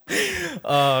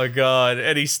 Oh god!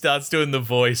 And he starts doing the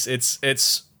voice.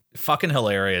 It's fucking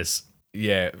hilarious.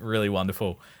 Yeah, really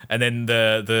wonderful. And then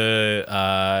the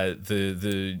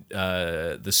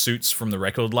suits from the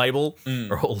record label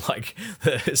are all like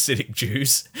the Hasidic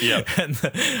Jews. Yeah. And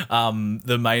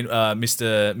the main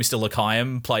Mr.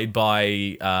 L'Chaim, played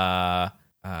by Harold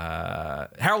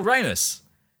Ramis.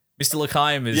 Mr.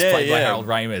 L'Chaim is played by Harold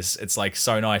Ramis. It's like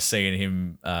so nice seeing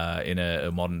him in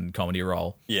a modern comedy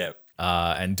role. Yeah.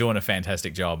 And doing a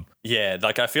fantastic job. Yeah,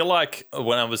 like I feel like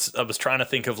when I was trying to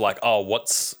think of like,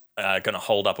 what's going to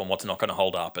hold up and what's not going to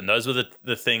hold up, and those were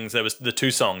the things. There was the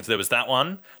two songs. There was that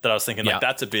one that I was thinking like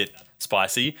that's a bit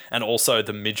spicy, and also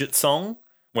the midget song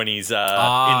when he's in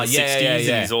the 60s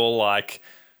and he's all like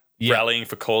rallying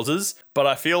for causes. But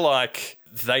I feel like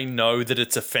they know that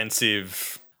it's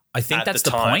offensive. I think that's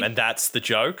the time, point, and that's the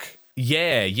joke.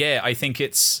 Yeah. I think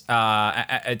it's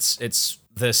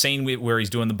the scene where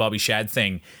he's doing the Bobby Shad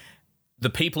thing. the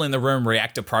people in the room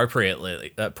react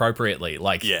appropriately.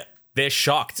 Like, Yeah. they're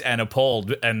shocked and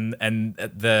appalled, and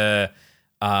the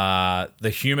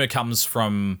humor comes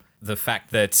from the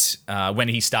fact that when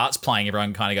he starts playing,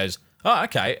 everyone kind of goes, "Oh,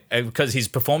 okay," because his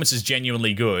performance is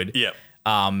genuinely good. Yeah.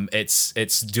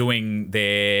 It's doing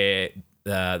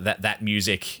that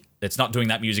music. It's not doing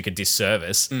that music a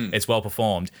disservice. It's well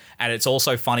performed, and it's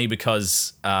also funny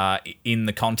because in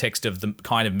the context of the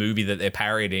kind of movie that they're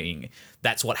parodying,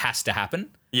 that's what has to happen.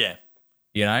 Yeah.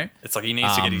 You know, It's like he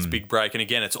needs to get his big break. And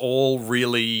again, it's all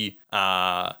really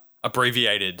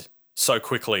abbreviated so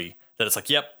quickly that it's like,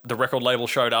 yep, the record label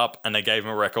showed up and they gave him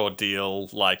a record deal,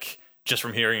 like, just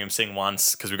from hearing him sing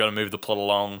once because we've got to move the plot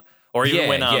along. Or even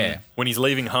when he's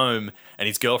leaving home and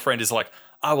his girlfriend is like,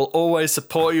 I will always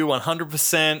support you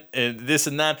 100% and this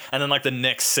and that. And then, like, the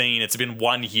next scene, it's been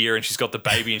 1 year and she's got the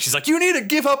baby and she's like, you need to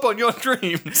give up on your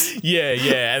dreams.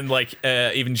 Yeah. And, like,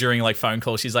 even during, like, phone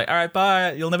calls, she's like, all right,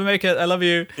 bye. You'll never make it. I love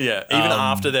you. Yeah. Even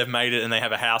after they've made it and they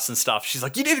have a house and stuff, she's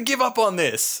like, you need to give up on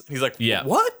this. And he's like,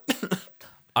 what?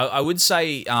 I would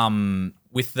say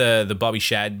with the Bobby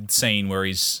Shad scene where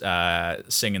he's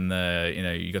singing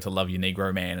the, you got to love your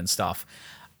Negro man and stuff,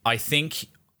 I think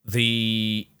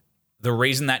the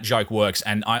reason that joke works,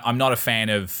 and I'm not a fan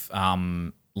of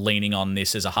leaning on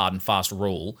this as a hard and fast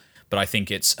rule, but I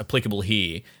think it's applicable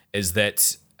here, is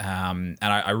that, and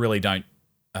I really don't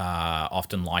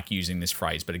often like using this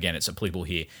phrase, but again, it's applicable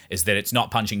here, is that it's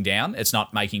not punching down, it's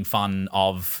not making fun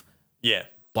of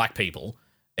black people.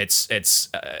 It's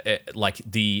like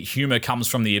the humor comes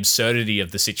from the absurdity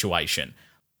of the situation.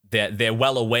 They're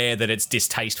well aware that it's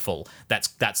distasteful.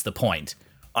 That's the point.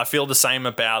 I feel the same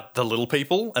about the little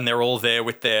people, and they're all there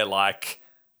with their, like,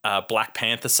 Black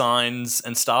Panther signs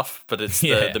and stuff, but it's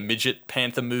the midget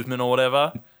panther movement or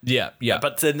whatever. Yeah.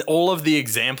 But then all of the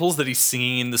examples that he's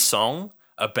singing in the song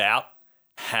about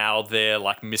how they're,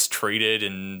 like, mistreated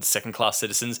and second-class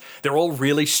citizens, they're all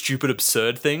really stupid,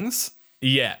 absurd things.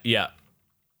 Yeah.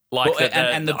 Like, well,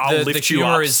 I'll lift you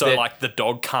up so, that, like, the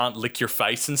dog can't lick your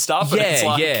face and stuff. Yeah, and it's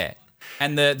like, yeah.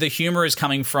 And the humor is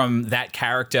coming from that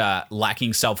character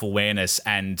lacking self-awareness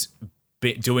and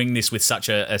doing this with such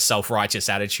a self-righteous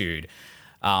attitude.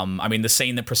 I mean, the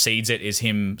scene that precedes it is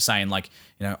him saying, like,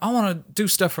 I want to do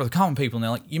stuff for the common people. And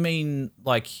they're like, you mean,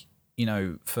 like,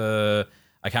 for...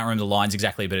 I can't remember the lines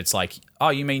exactly, but it's like, oh,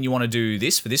 you mean you want to do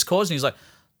this for this cause? And he's like,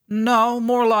 no,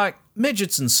 more like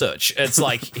midgets and such. It's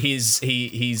like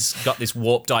he's got this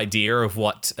warped idea of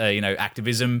what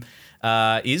activism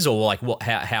is, or like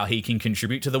how he can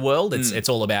contribute to the world. It's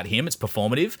all about him. It's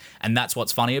performative, and that's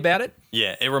what's funny about it.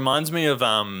 Yeah, it reminds me of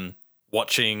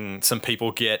watching some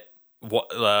people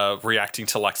reacting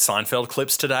to, like, Seinfeld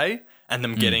clips today, and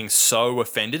them getting so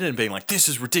offended and being like, "This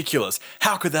is ridiculous.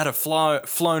 How could that have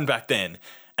flown back then?"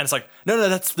 And it's like, no,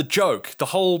 that's the joke. The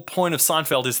whole point of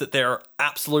Seinfeld is that they're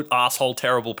absolute asshole,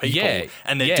 terrible people,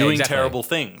 and they're doing terrible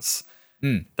things.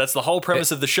 That's the whole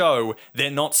premise of the show. They're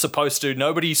not supposed to.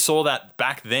 Nobody saw that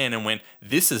back then and went,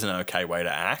 this is an okay way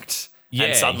to act.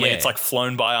 And suddenly it's, like,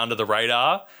 flown by under the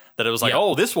radar that it was like,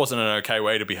 oh, this wasn't an okay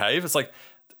way to behave. It's like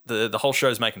the whole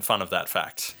show's making fun of that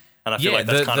fact. And I feel like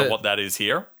that's kind of what that is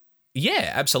here.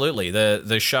 Yeah, absolutely.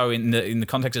 The show in the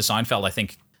context of Seinfeld, I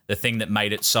think the thing that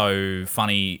made it so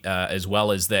funny as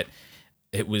well is that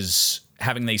it was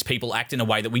having these people act in a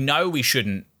way that we know we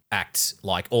shouldn't act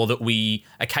like, or that we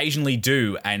occasionally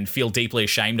do and feel deeply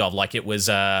ashamed of. Like, it was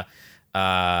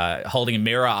holding a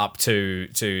mirror up to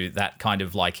that kind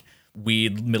of, like,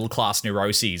 weird middle class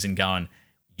neuroses and going,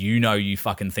 you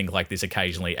fucking think like this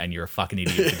occasionally, and you're a fucking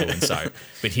idiot for doing so.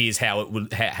 But here's how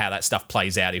that stuff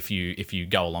plays out if you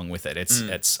go along with it.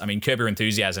 It's I mean, Curb Your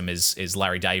Enthusiasm is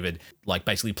Larry David, like,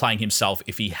 basically playing himself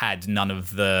if he had none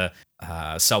of the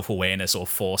self-awareness or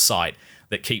foresight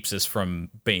that keeps us from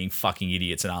being fucking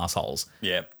idiots and assholes.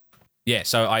 Yeah. Yeah,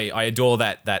 so I adore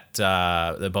that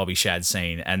the Bobby Shad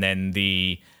scene, and then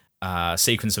the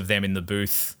sequence of them in the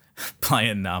booth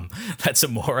playing That's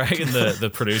Amore, and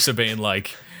the producer being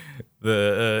like, he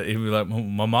was like,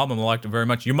 my mom liked it very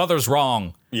much. Your mother's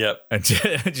wrong. Yep. And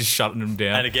just shutting him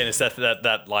down. And again, it's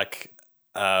that like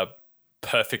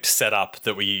perfect setup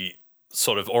that we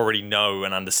sort of already know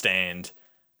and understand.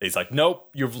 He's like,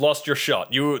 nope, you've lost your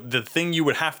shot. The thing you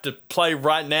would have to play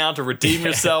right now to redeem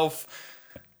yourself.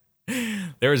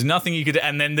 There is nothing you could.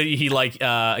 And then he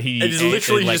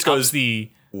literally just goes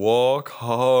walk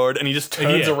hard, and he just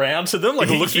turns around to them, like,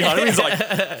 looks behind him, he's like,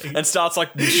 and starts like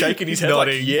shaking his head,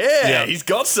 nodding. Like, he's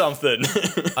got something.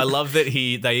 I love that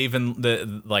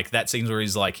that scenes where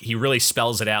he's like, he really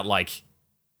spells it out, like,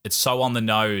 it's so on the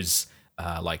nose.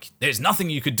 Like, there's nothing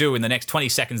you could do in the next 20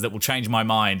 seconds that will change my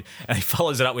mind. And he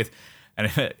follows it up with,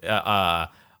 And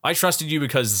I trusted you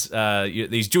because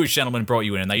these Jewish gentlemen brought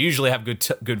you in, and they usually have good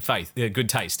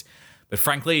taste. But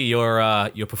frankly,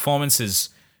 your performance has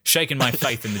shaken my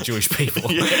faith in the Jewish people.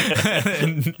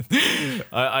 And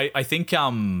I think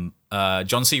John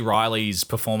C. Reilly's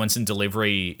performance and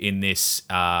delivery in this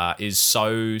is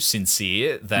so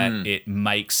sincere that it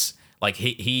makes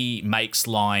he makes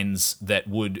lines that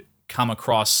would come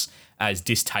across as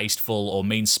distasteful or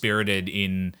mean-spirited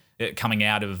in coming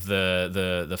out of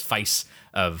the face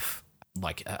of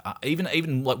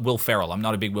even like Will Ferrell. I'm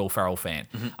not a big Will Ferrell fan,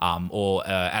 or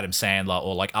Adam Sandler,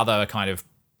 or like other kind of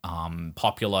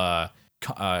popular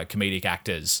comedic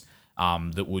actors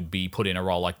that would be put in a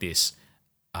role like this.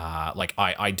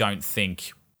 I don't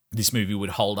think this movie would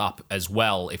hold up as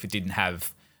well if it didn't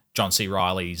have John C.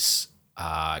 Reilly's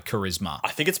charisma.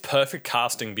 I think it's perfect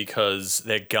casting because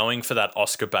they're going for that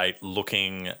Oscar bait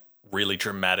looking really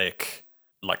dramatic,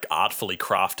 like artfully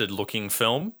crafted looking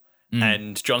film.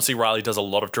 And John C. Reilly does a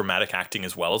lot of dramatic acting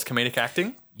as well as comedic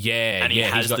acting. Yeah, and he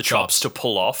has the chops to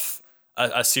pull off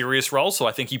a serious role. So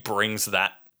I think he brings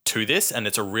that to this, and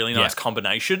it's a really nice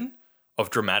combination of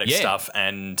dramatic stuff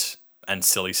and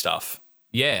silly stuff.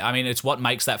 Yeah, I mean, it's what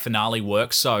makes that finale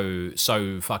work so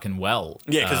fucking well.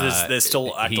 Yeah, because there's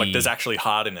still there's actually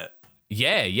heart in it.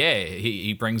 Yeah.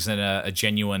 He brings in a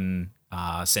genuine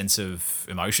sense of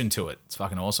emotion to it. It's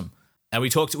fucking awesome. And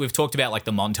we've talked about like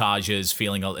the montages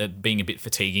being a bit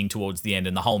fatiguing towards the end,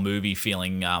 and the whole movie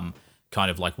feeling kind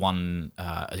of like one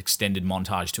extended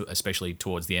montage especially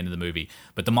towards the end of the movie.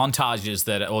 But the montages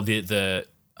the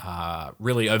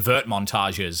really overt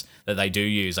montages that they do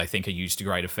use, I think, are used to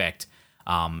great effect.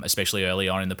 Especially early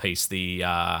on in the piece,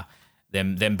 them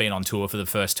being on tour for the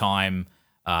first time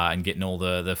and getting all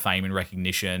the fame and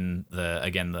recognition.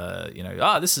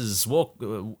 This is Walk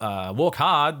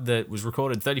Hard that was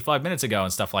recorded 35 minutes ago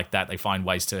and stuff like that. They find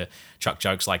ways to chuck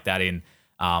jokes like that in.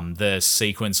 The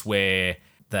sequence where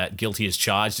that Guilty as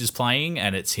Charged is playing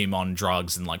and it's him on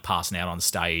drugs and like passing out on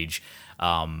stage.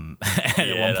 And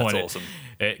at one point, awesome.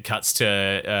 It cuts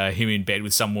to him in bed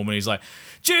with some woman. He's like,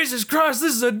 Jesus Christ,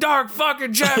 this is a dark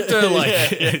fucking chapter.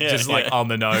 Like on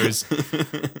the nose.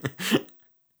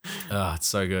 Oh, it's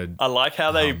so good. I like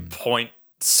how they point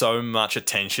so much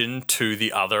attention to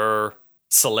the other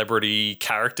celebrity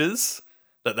characters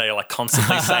that they are like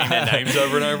constantly saying their names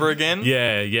over and over again.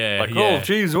 Yeah. Like, oh,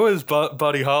 geez, where's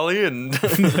Buddy Holly? And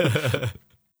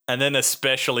and then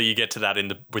especially you get to that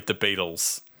with the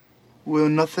Beatles. We're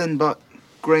nothing but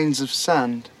grains of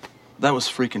sand. That was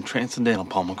freaking transcendental,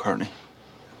 Paul McCartney.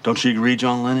 Don't you agree,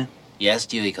 John Lennon? Yes,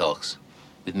 Dewey Cox.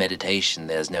 With meditation,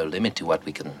 there's no limit to what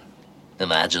we can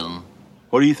imagine.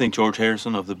 What do you think, George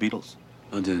Harrison, of the Beatles?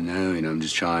 I don't know, I'm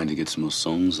just trying to get some more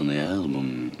songs on the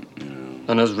album,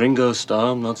 And as Ringo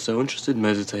Starr, I'm not so interested in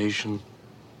meditation.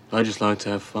 I just like to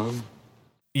have fun.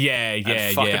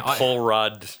 Yeah. Paul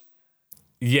Rudd.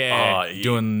 Yeah, he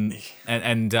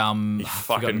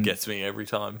fucking gets me every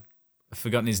time. I've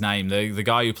forgotten his name. The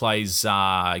guy who plays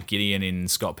Gideon in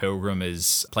Scott Pilgrim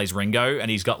plays Ringo,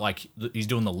 and he's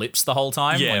doing the lips the whole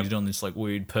time. Yeah, he's doing this like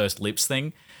weird pursed lips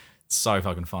thing. It's so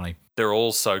fucking funny. They're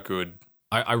all so good.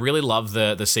 I really love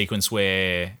the sequence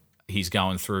where he's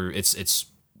going through. It's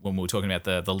when we were talking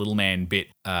about the little man bit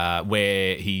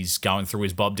where he's going through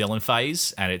his Bob Dylan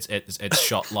phase, and it's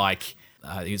shot like.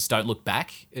 It's Don't Look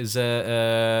Back is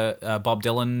a Bob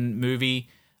Dylan movie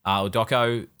or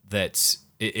doco that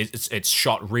it's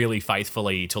shot really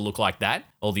faithfully to look like that.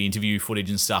 All the interview footage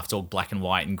and stuff, it's all black and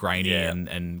white and grainy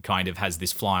and kind of has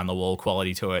this fly on the wall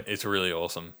quality to it. It's really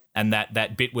awesome. And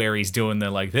that bit where he's doing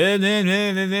the like, and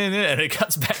it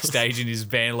cuts backstage in his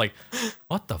band, like,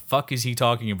 what the fuck is he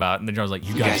talking about? And the drummer's like,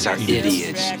 you guys are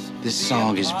idiots. This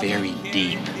song is very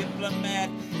deep.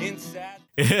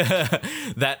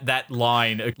 that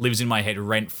line lives in my head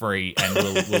rent free and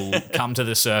will come to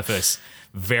the surface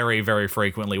very, very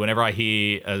frequently. Whenever I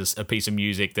hear a piece of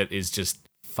music that is just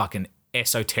fucking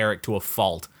esoteric to a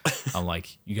fault, I'm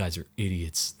like, you guys are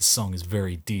idiots. The song is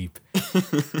very deep.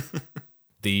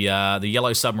 The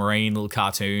Yellow Submarine little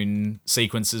cartoon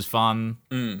sequence is fun.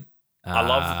 I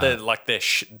love their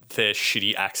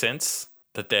shitty accents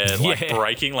that they're like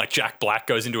breaking. Like Jack Black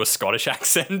goes into a Scottish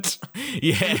accent.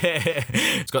 Yeah,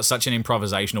 it's got such an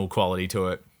improvisational quality to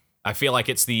it. I feel like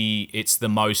it's the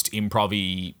most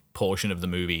improv-y portion of the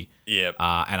movie. Yeah,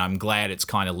 and I'm glad it's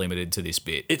kind of limited to this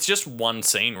bit. It's just one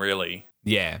scene, really.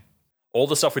 Yeah, all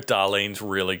the stuff with Darlene's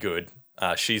really good.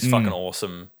 She's fucking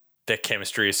awesome. Their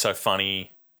chemistry is so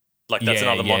funny. Like that's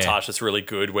another montage that's really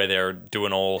good where they're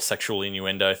doing all sexual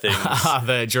innuendo things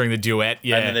during the duet.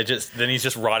 Yeah, and then he's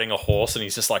just riding a horse and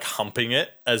he's just like humping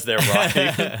it as they're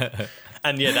riding.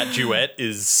 And yeah, that duet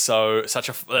is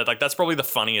that's probably the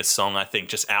funniest song, I think,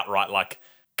 just outright like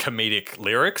comedic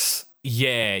lyrics.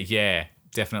 Yeah,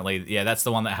 definitely. Yeah, that's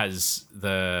the one that has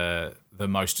the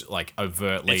most like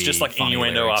overtly. It's just like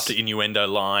innuendo lyrics. after innuendo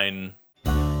line.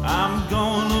 I'm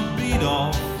gonna beat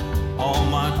off all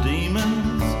my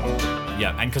demons.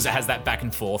 Yeah, and because it has that back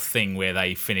and forth thing where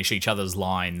they finish each other's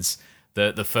lines.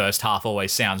 The first half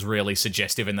always sounds really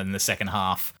suggestive, and then the second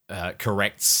half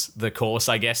corrects the course,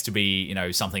 I guess, to be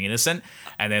something innocent.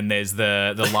 And then there's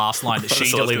the last line that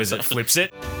she delivers that flips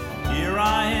it. Here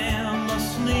I am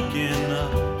sneaking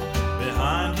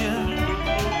behind you.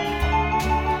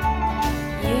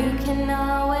 You can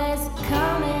always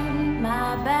come in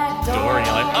my back door. And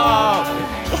you're like,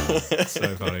 oh,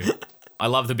 so funny. I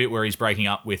love the bit where he's breaking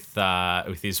up with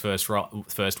his first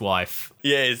wife.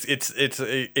 Yeah,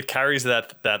 it carries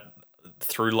that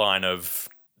through line of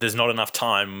there's not enough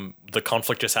time. The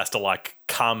conflict just has to like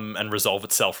come and resolve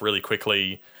itself really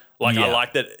quickly. Like I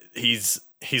like that he's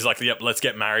like, yep, let's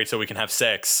get married so we can have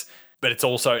sex. But it's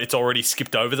already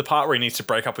skipped over the part where he needs to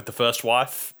break up with the first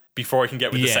wife before he can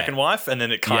get with the second wife, and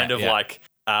then it kind of like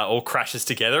all crashes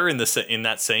together in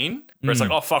that scene where it's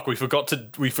like, oh fuck, we forgot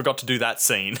to do that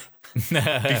scene.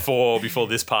 before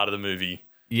this part of the movie.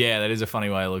 Yeah, that is a funny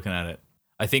way of looking at it.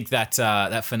 I think that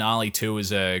that finale too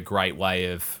is a great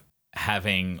way of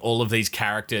having all of these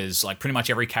characters, like pretty much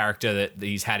every character that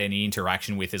he's had any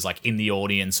interaction with is like in the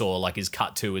audience or like is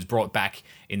cut to, is brought back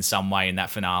in some way in that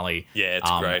finale. Yeah, it's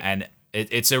great. And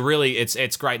it's a really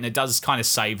it's great, and it does kind of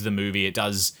save the movie. It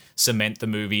does cement the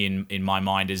movie in my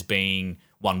mind as being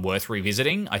one worth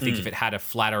revisiting. I think if it had a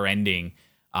flatter ending,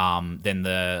 then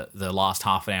the last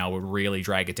half an hour would really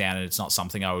drag it down, and it's not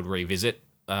something I would revisit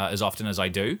as often as I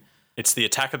do. It's the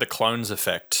Attack of the Clones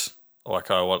effect,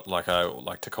 like I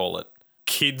like to call it.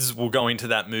 Kids will go into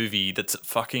that movie that's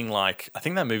fucking like, I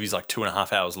think that movie's like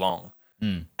 2.5 hours long,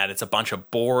 and it's a bunch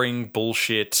of boring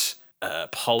bullshit,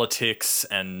 politics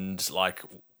and like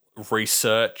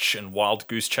research and wild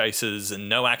goose chases and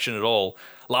no action at all.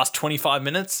 Last 25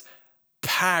 minutes,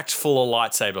 packed full of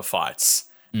lightsaber fights.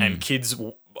 And kids,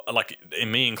 like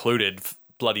me included,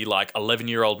 bloody like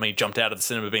 11-year-old me jumped out of the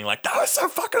cinema being like, that was so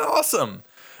fucking awesome.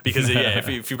 Because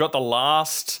if you've got that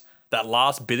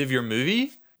last bit of your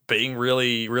movie being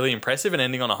really, really impressive and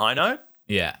ending on a high note,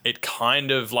 it kind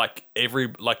of like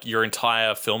your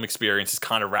entire film experience is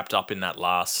kind of wrapped up in that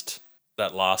last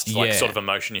like sort of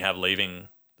emotion you have leaving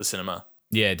the cinema.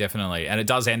 Yeah, definitely. And it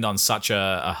does end on such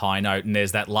a high note. And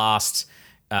there's that last,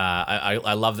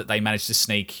 I love that they managed to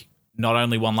sneak not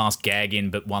only one last gag in,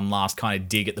 but one last kind of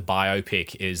dig at the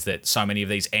biopic, is that so many of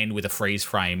these end with a freeze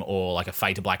frame or like a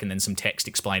fade to black and then some text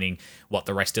explaining what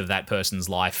the rest of that person's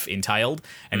life entailed.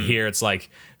 And here it's like,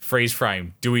 freeze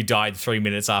frame, Dewey died 3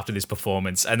 minutes after this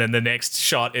performance. And then the next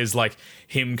shot is like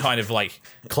him kind of like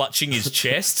clutching his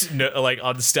chest like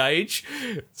on stage.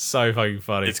 So fucking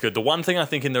funny. It's good. The one thing I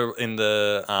think in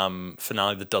the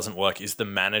finale that doesn't work is the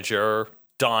manager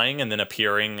dying and then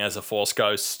appearing as a Force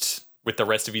ghost with the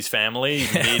rest of his family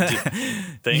mid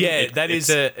thing. Yeah,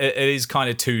 it is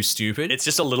kind of too stupid. It's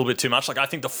just a little bit too much. Like, I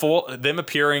think them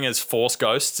appearing as Force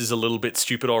ghosts is a little bit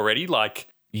stupid already. Like,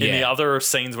 in the other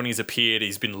scenes when he's appeared,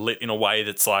 he's been lit in a way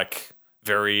that's like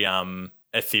very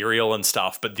ethereal and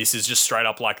stuff. But this is just straight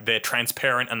up like they're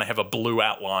transparent and they have a blue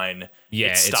outline. Yeah,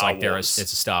 it's Star Wars.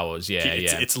 It's a Star Wars. Yeah,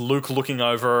 It's Luke looking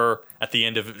over at the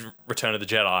end of Return of the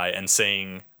Jedi and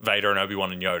seeing Vader and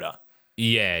Obi-Wan and Yoda.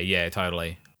 Yeah,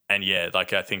 totally. And yeah,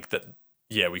 like I think that,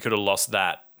 we could have lost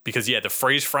that because the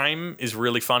freeze frame is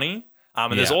really funny.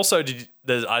 And there's also,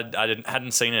 I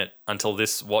hadn't seen it until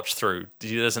this watch through.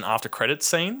 There's an after credits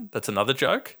scene. That's another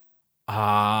joke.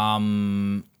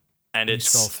 And it's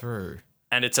scroll through.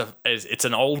 And it's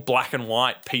an old black and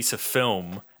white piece of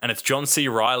film, and it's John C.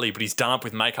 Reilly, but he's done up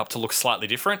with makeup to look slightly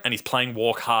different, and he's playing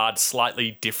Walk Hard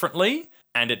slightly differently,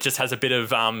 and it just has a bit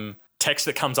of text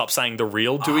that comes up saying the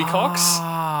real Dewey Cox.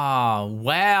 Ah,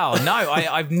 wow. No,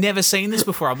 I've never seen this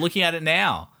before. I'm looking at it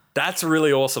now. That's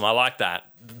really awesome. I like that.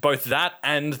 Both that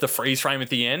and the freeze frame at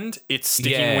the end, it's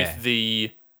sticking with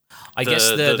the I guess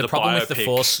the problem with the biopic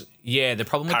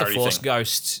Force thing.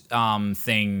 Ghost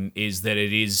thing is that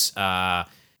it is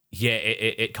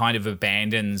it kind of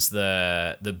abandons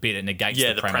the bit, it negates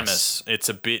the premise. It's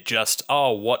a bit just,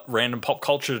 what random pop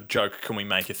culture joke can we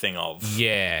make a thing of?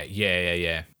 Yeah.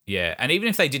 And even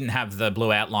if they didn't have the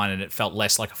blue outline and it felt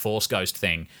less like a Force Ghost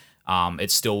thing,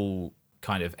 it's still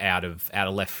kind of out of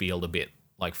left field a bit.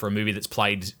 Like for a movie that's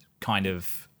played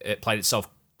itself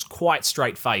quite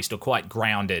straight-faced or quite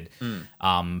grounded for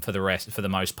the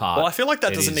most part. Well, I feel like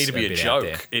that doesn't need to be a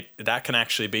joke. That can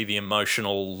actually be the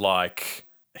emotional like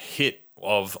hit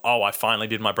of, oh, I finally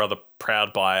did my brother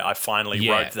proud by I finally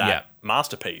wrote that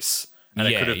masterpiece. And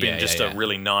it could have been just a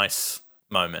really nice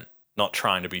moment, not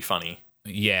trying to be funny.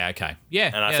 Yeah, okay.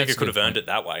 Yeah. And I think it could have earned it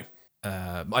that way.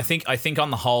 I think on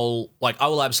the whole, like, I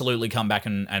will absolutely come back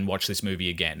and watch this movie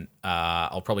again.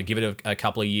 I'll probably give it a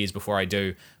couple of years before I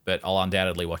do, but I'll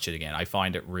undoubtedly watch it again. I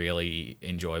find it really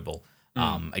enjoyable.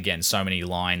 Again, so many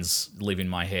lines live in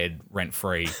my head rent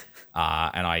free,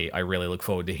 and I really look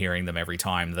forward to hearing them every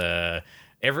time.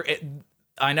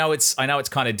 I know it's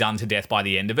kind of done to death by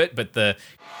the end of it, but the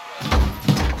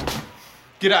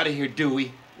Get out of here,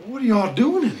 Dewey. What are y'all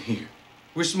doing in here?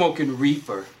 We're smoking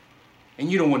reefer,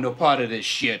 and you don't want no part of this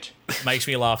shit. makes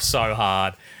me laugh so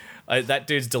hard. That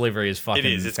dude's delivery is fucking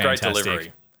fantastic. It is. It's great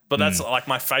delivery. But that's like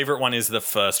my favorite one is the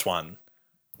first one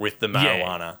with the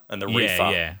marijuana and the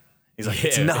reefer. Yeah. He's like,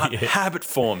 it's not habit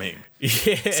forming.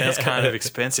 Yeah. Sounds kind of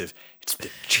expensive. It's the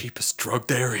cheapest drug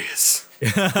there is.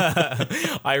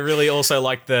 I really also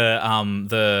like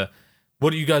the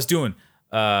what are you guys doing?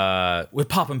 We're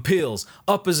popping pills,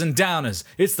 uppers and downers.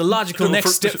 It's the logical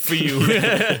next step for you.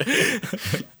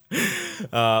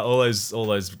 All those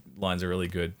lines are really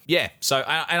good. Yeah. So,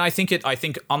 and I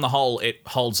think on the whole it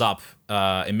holds up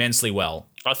immensely well.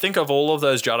 I think of all of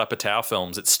those Judd Apatow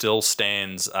films, it still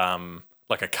stands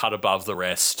like a cut above the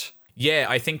rest. Yeah,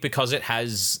 I think because it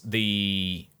has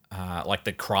the like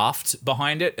the craft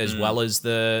behind it, as well as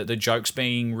the jokes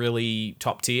being really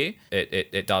top tier.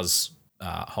 It does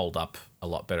hold up a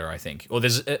lot better, I think. Or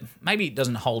maybe it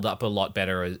doesn't hold up a lot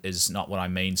better is not what I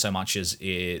mean so much as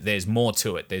there's more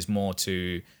to it. There's more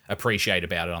to appreciate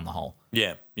about it on the whole.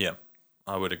 Yeah.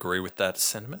 I would agree with that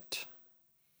sentiment.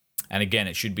 And again,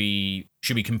 it should be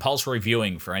compulsory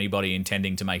viewing for anybody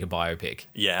intending to make a biopic.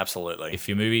 Yeah, absolutely. If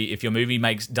your movie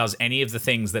does any of the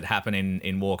things that happen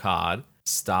in Walk Hard,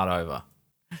 start over.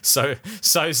 So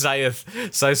saith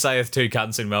two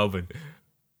cunts in Melbourne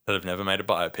that have never made a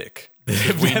biopic.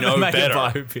 We know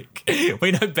better.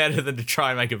 We know better than to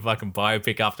try and make a fucking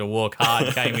biopic after Walk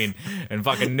Hard came in and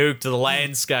fucking nuked the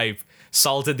landscape,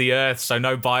 salted the earth so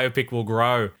no biopic will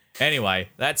grow. Anyway,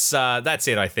 that's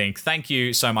it, I think. Thank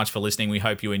you so much for listening. We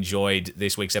hope you enjoyed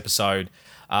this week's episode.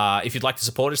 If you'd like to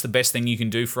support us, the best thing you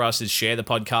can do for us is share the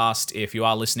podcast. If you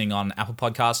are listening on Apple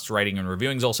Podcasts, rating and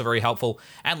reviewing is also very helpful.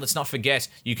 And let's not forget,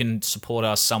 you can support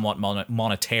us somewhat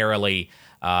monetarily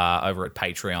over at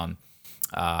Patreon.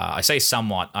 I say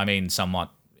somewhat, I mean somewhat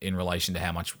in relation to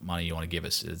how much money you want to give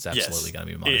us. It's absolutely going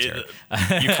to be monetary.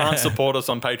 You can't support us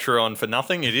on Patreon for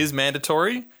nothing. It is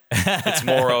mandatory. It's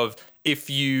more of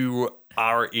if you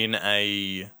are in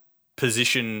a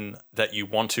position that you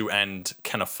want to and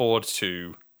can afford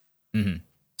to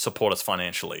support us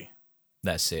financially.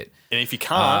 That's it. And if you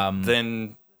can't,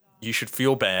 then you should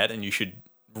feel bad and you should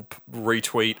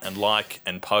retweet and like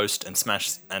and post and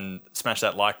smash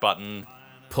that like button.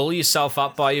 Pull yourself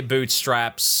up by your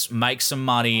bootstraps, make some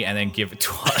money, and then give it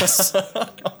to us.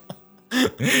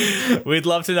 We'd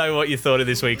love to know what you thought of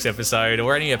this week's episode,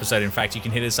 or any episode, in fact. You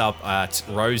can hit us up at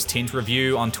Rose Tint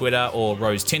Review on Twitter or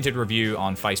Rose Tinted Review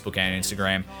on Facebook and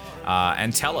Instagram,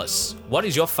 and tell us, what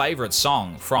is your favourite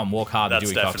song from Walk Hard, That's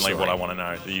the Dewey Cox definitely story? what I want to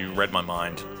know. You read my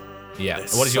mind. Yeah.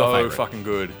 It's what is your favourite? So fucking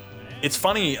good. It's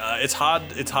funny. It's hard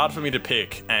for me to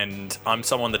pick, and I'm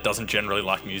someone that doesn't generally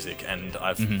like music, and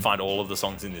I find all of the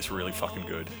songs in this really fucking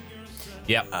good.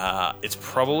 Yep. It's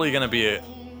probably going to be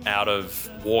out of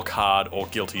Walk Hard or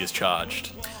Guilty as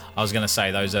Charged. I was going to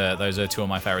say those are two of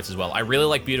my favourites as well. I really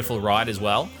like Beautiful Ride as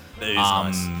well. It is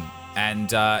nice. And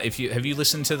have you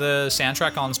listened to the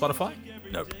soundtrack on Spotify?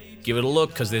 Nope. Give it a look,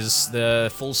 because there's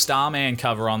the full Starman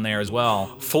cover on there as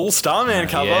well. Full Starman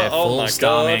cover? Yeah, oh full my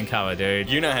Starman God. cover, dude.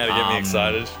 You know how to get me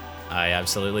excited. I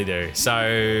absolutely do. So,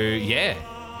 yeah,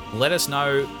 let us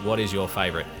know what is your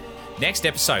favourite. Next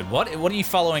episode, what are you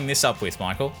following this up with,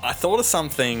 Michael? I thought of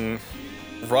something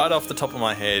right off the top of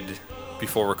my head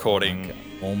before recording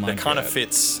that kind of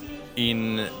fits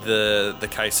in the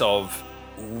case of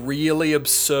really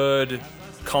absurd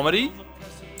comedy.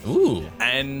 Ooh.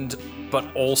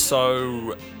 But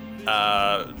also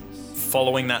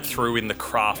following that through in the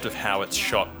craft of how it's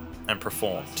shot and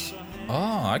performed.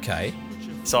 Oh, okay.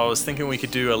 So I was thinking we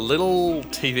could do a little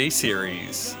TV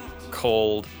series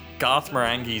called Garth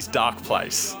Marenghi's Dark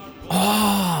Place.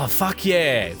 Oh, fuck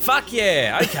yeah. Fuck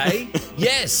yeah. Okay.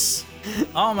 Yes.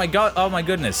 Oh my God. Oh my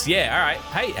goodness. Yeah. All right.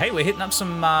 Hey, we're hitting up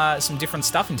some different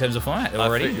stuff in terms of format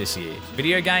already this year.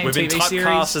 Video game, We've TV been typecast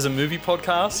series. as a movie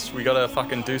podcast. We gotta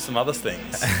fucking do some other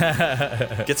things.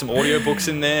 Get some audiobooks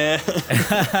in there.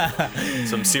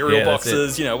 Some cereal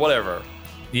boxes. Whatever.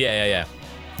 Yeah.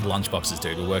 Lunch boxes,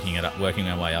 dude. We're working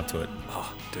our way up to it.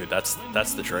 Oh, dude, that's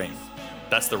the dream.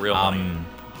 That's the real money.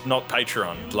 not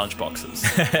Patreon, lunchboxes.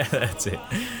 That's it.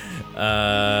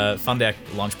 Fundak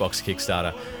Lunchbox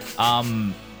Kickstarter.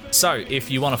 So if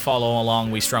you want to follow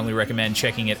along, we strongly recommend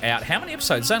checking it out. How many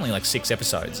episodes? It's only like 6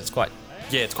 episodes. It's quite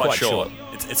short.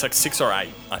 It's like 6 or 8,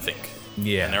 I think.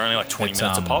 Yeah. And they're only like 20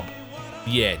 minutes a pop.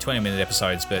 Yeah, 20-minute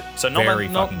episodes, but so very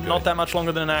fucking good. Not that much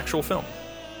longer than an actual film.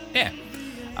 Yeah.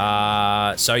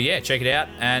 So yeah, check it out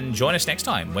and join us next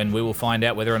time when we will find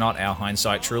out whether or not our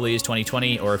hindsight truly is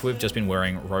 2020 or if we've just been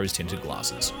wearing rose-tinted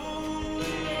glasses.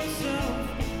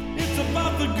 It's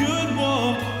about the good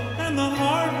walk and the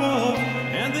hard walk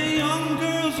and the young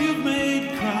girls you've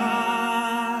made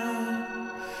cry.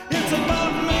 It's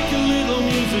about making little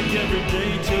music every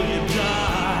day till you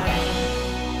die.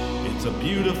 It's a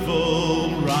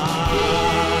beautiful ride.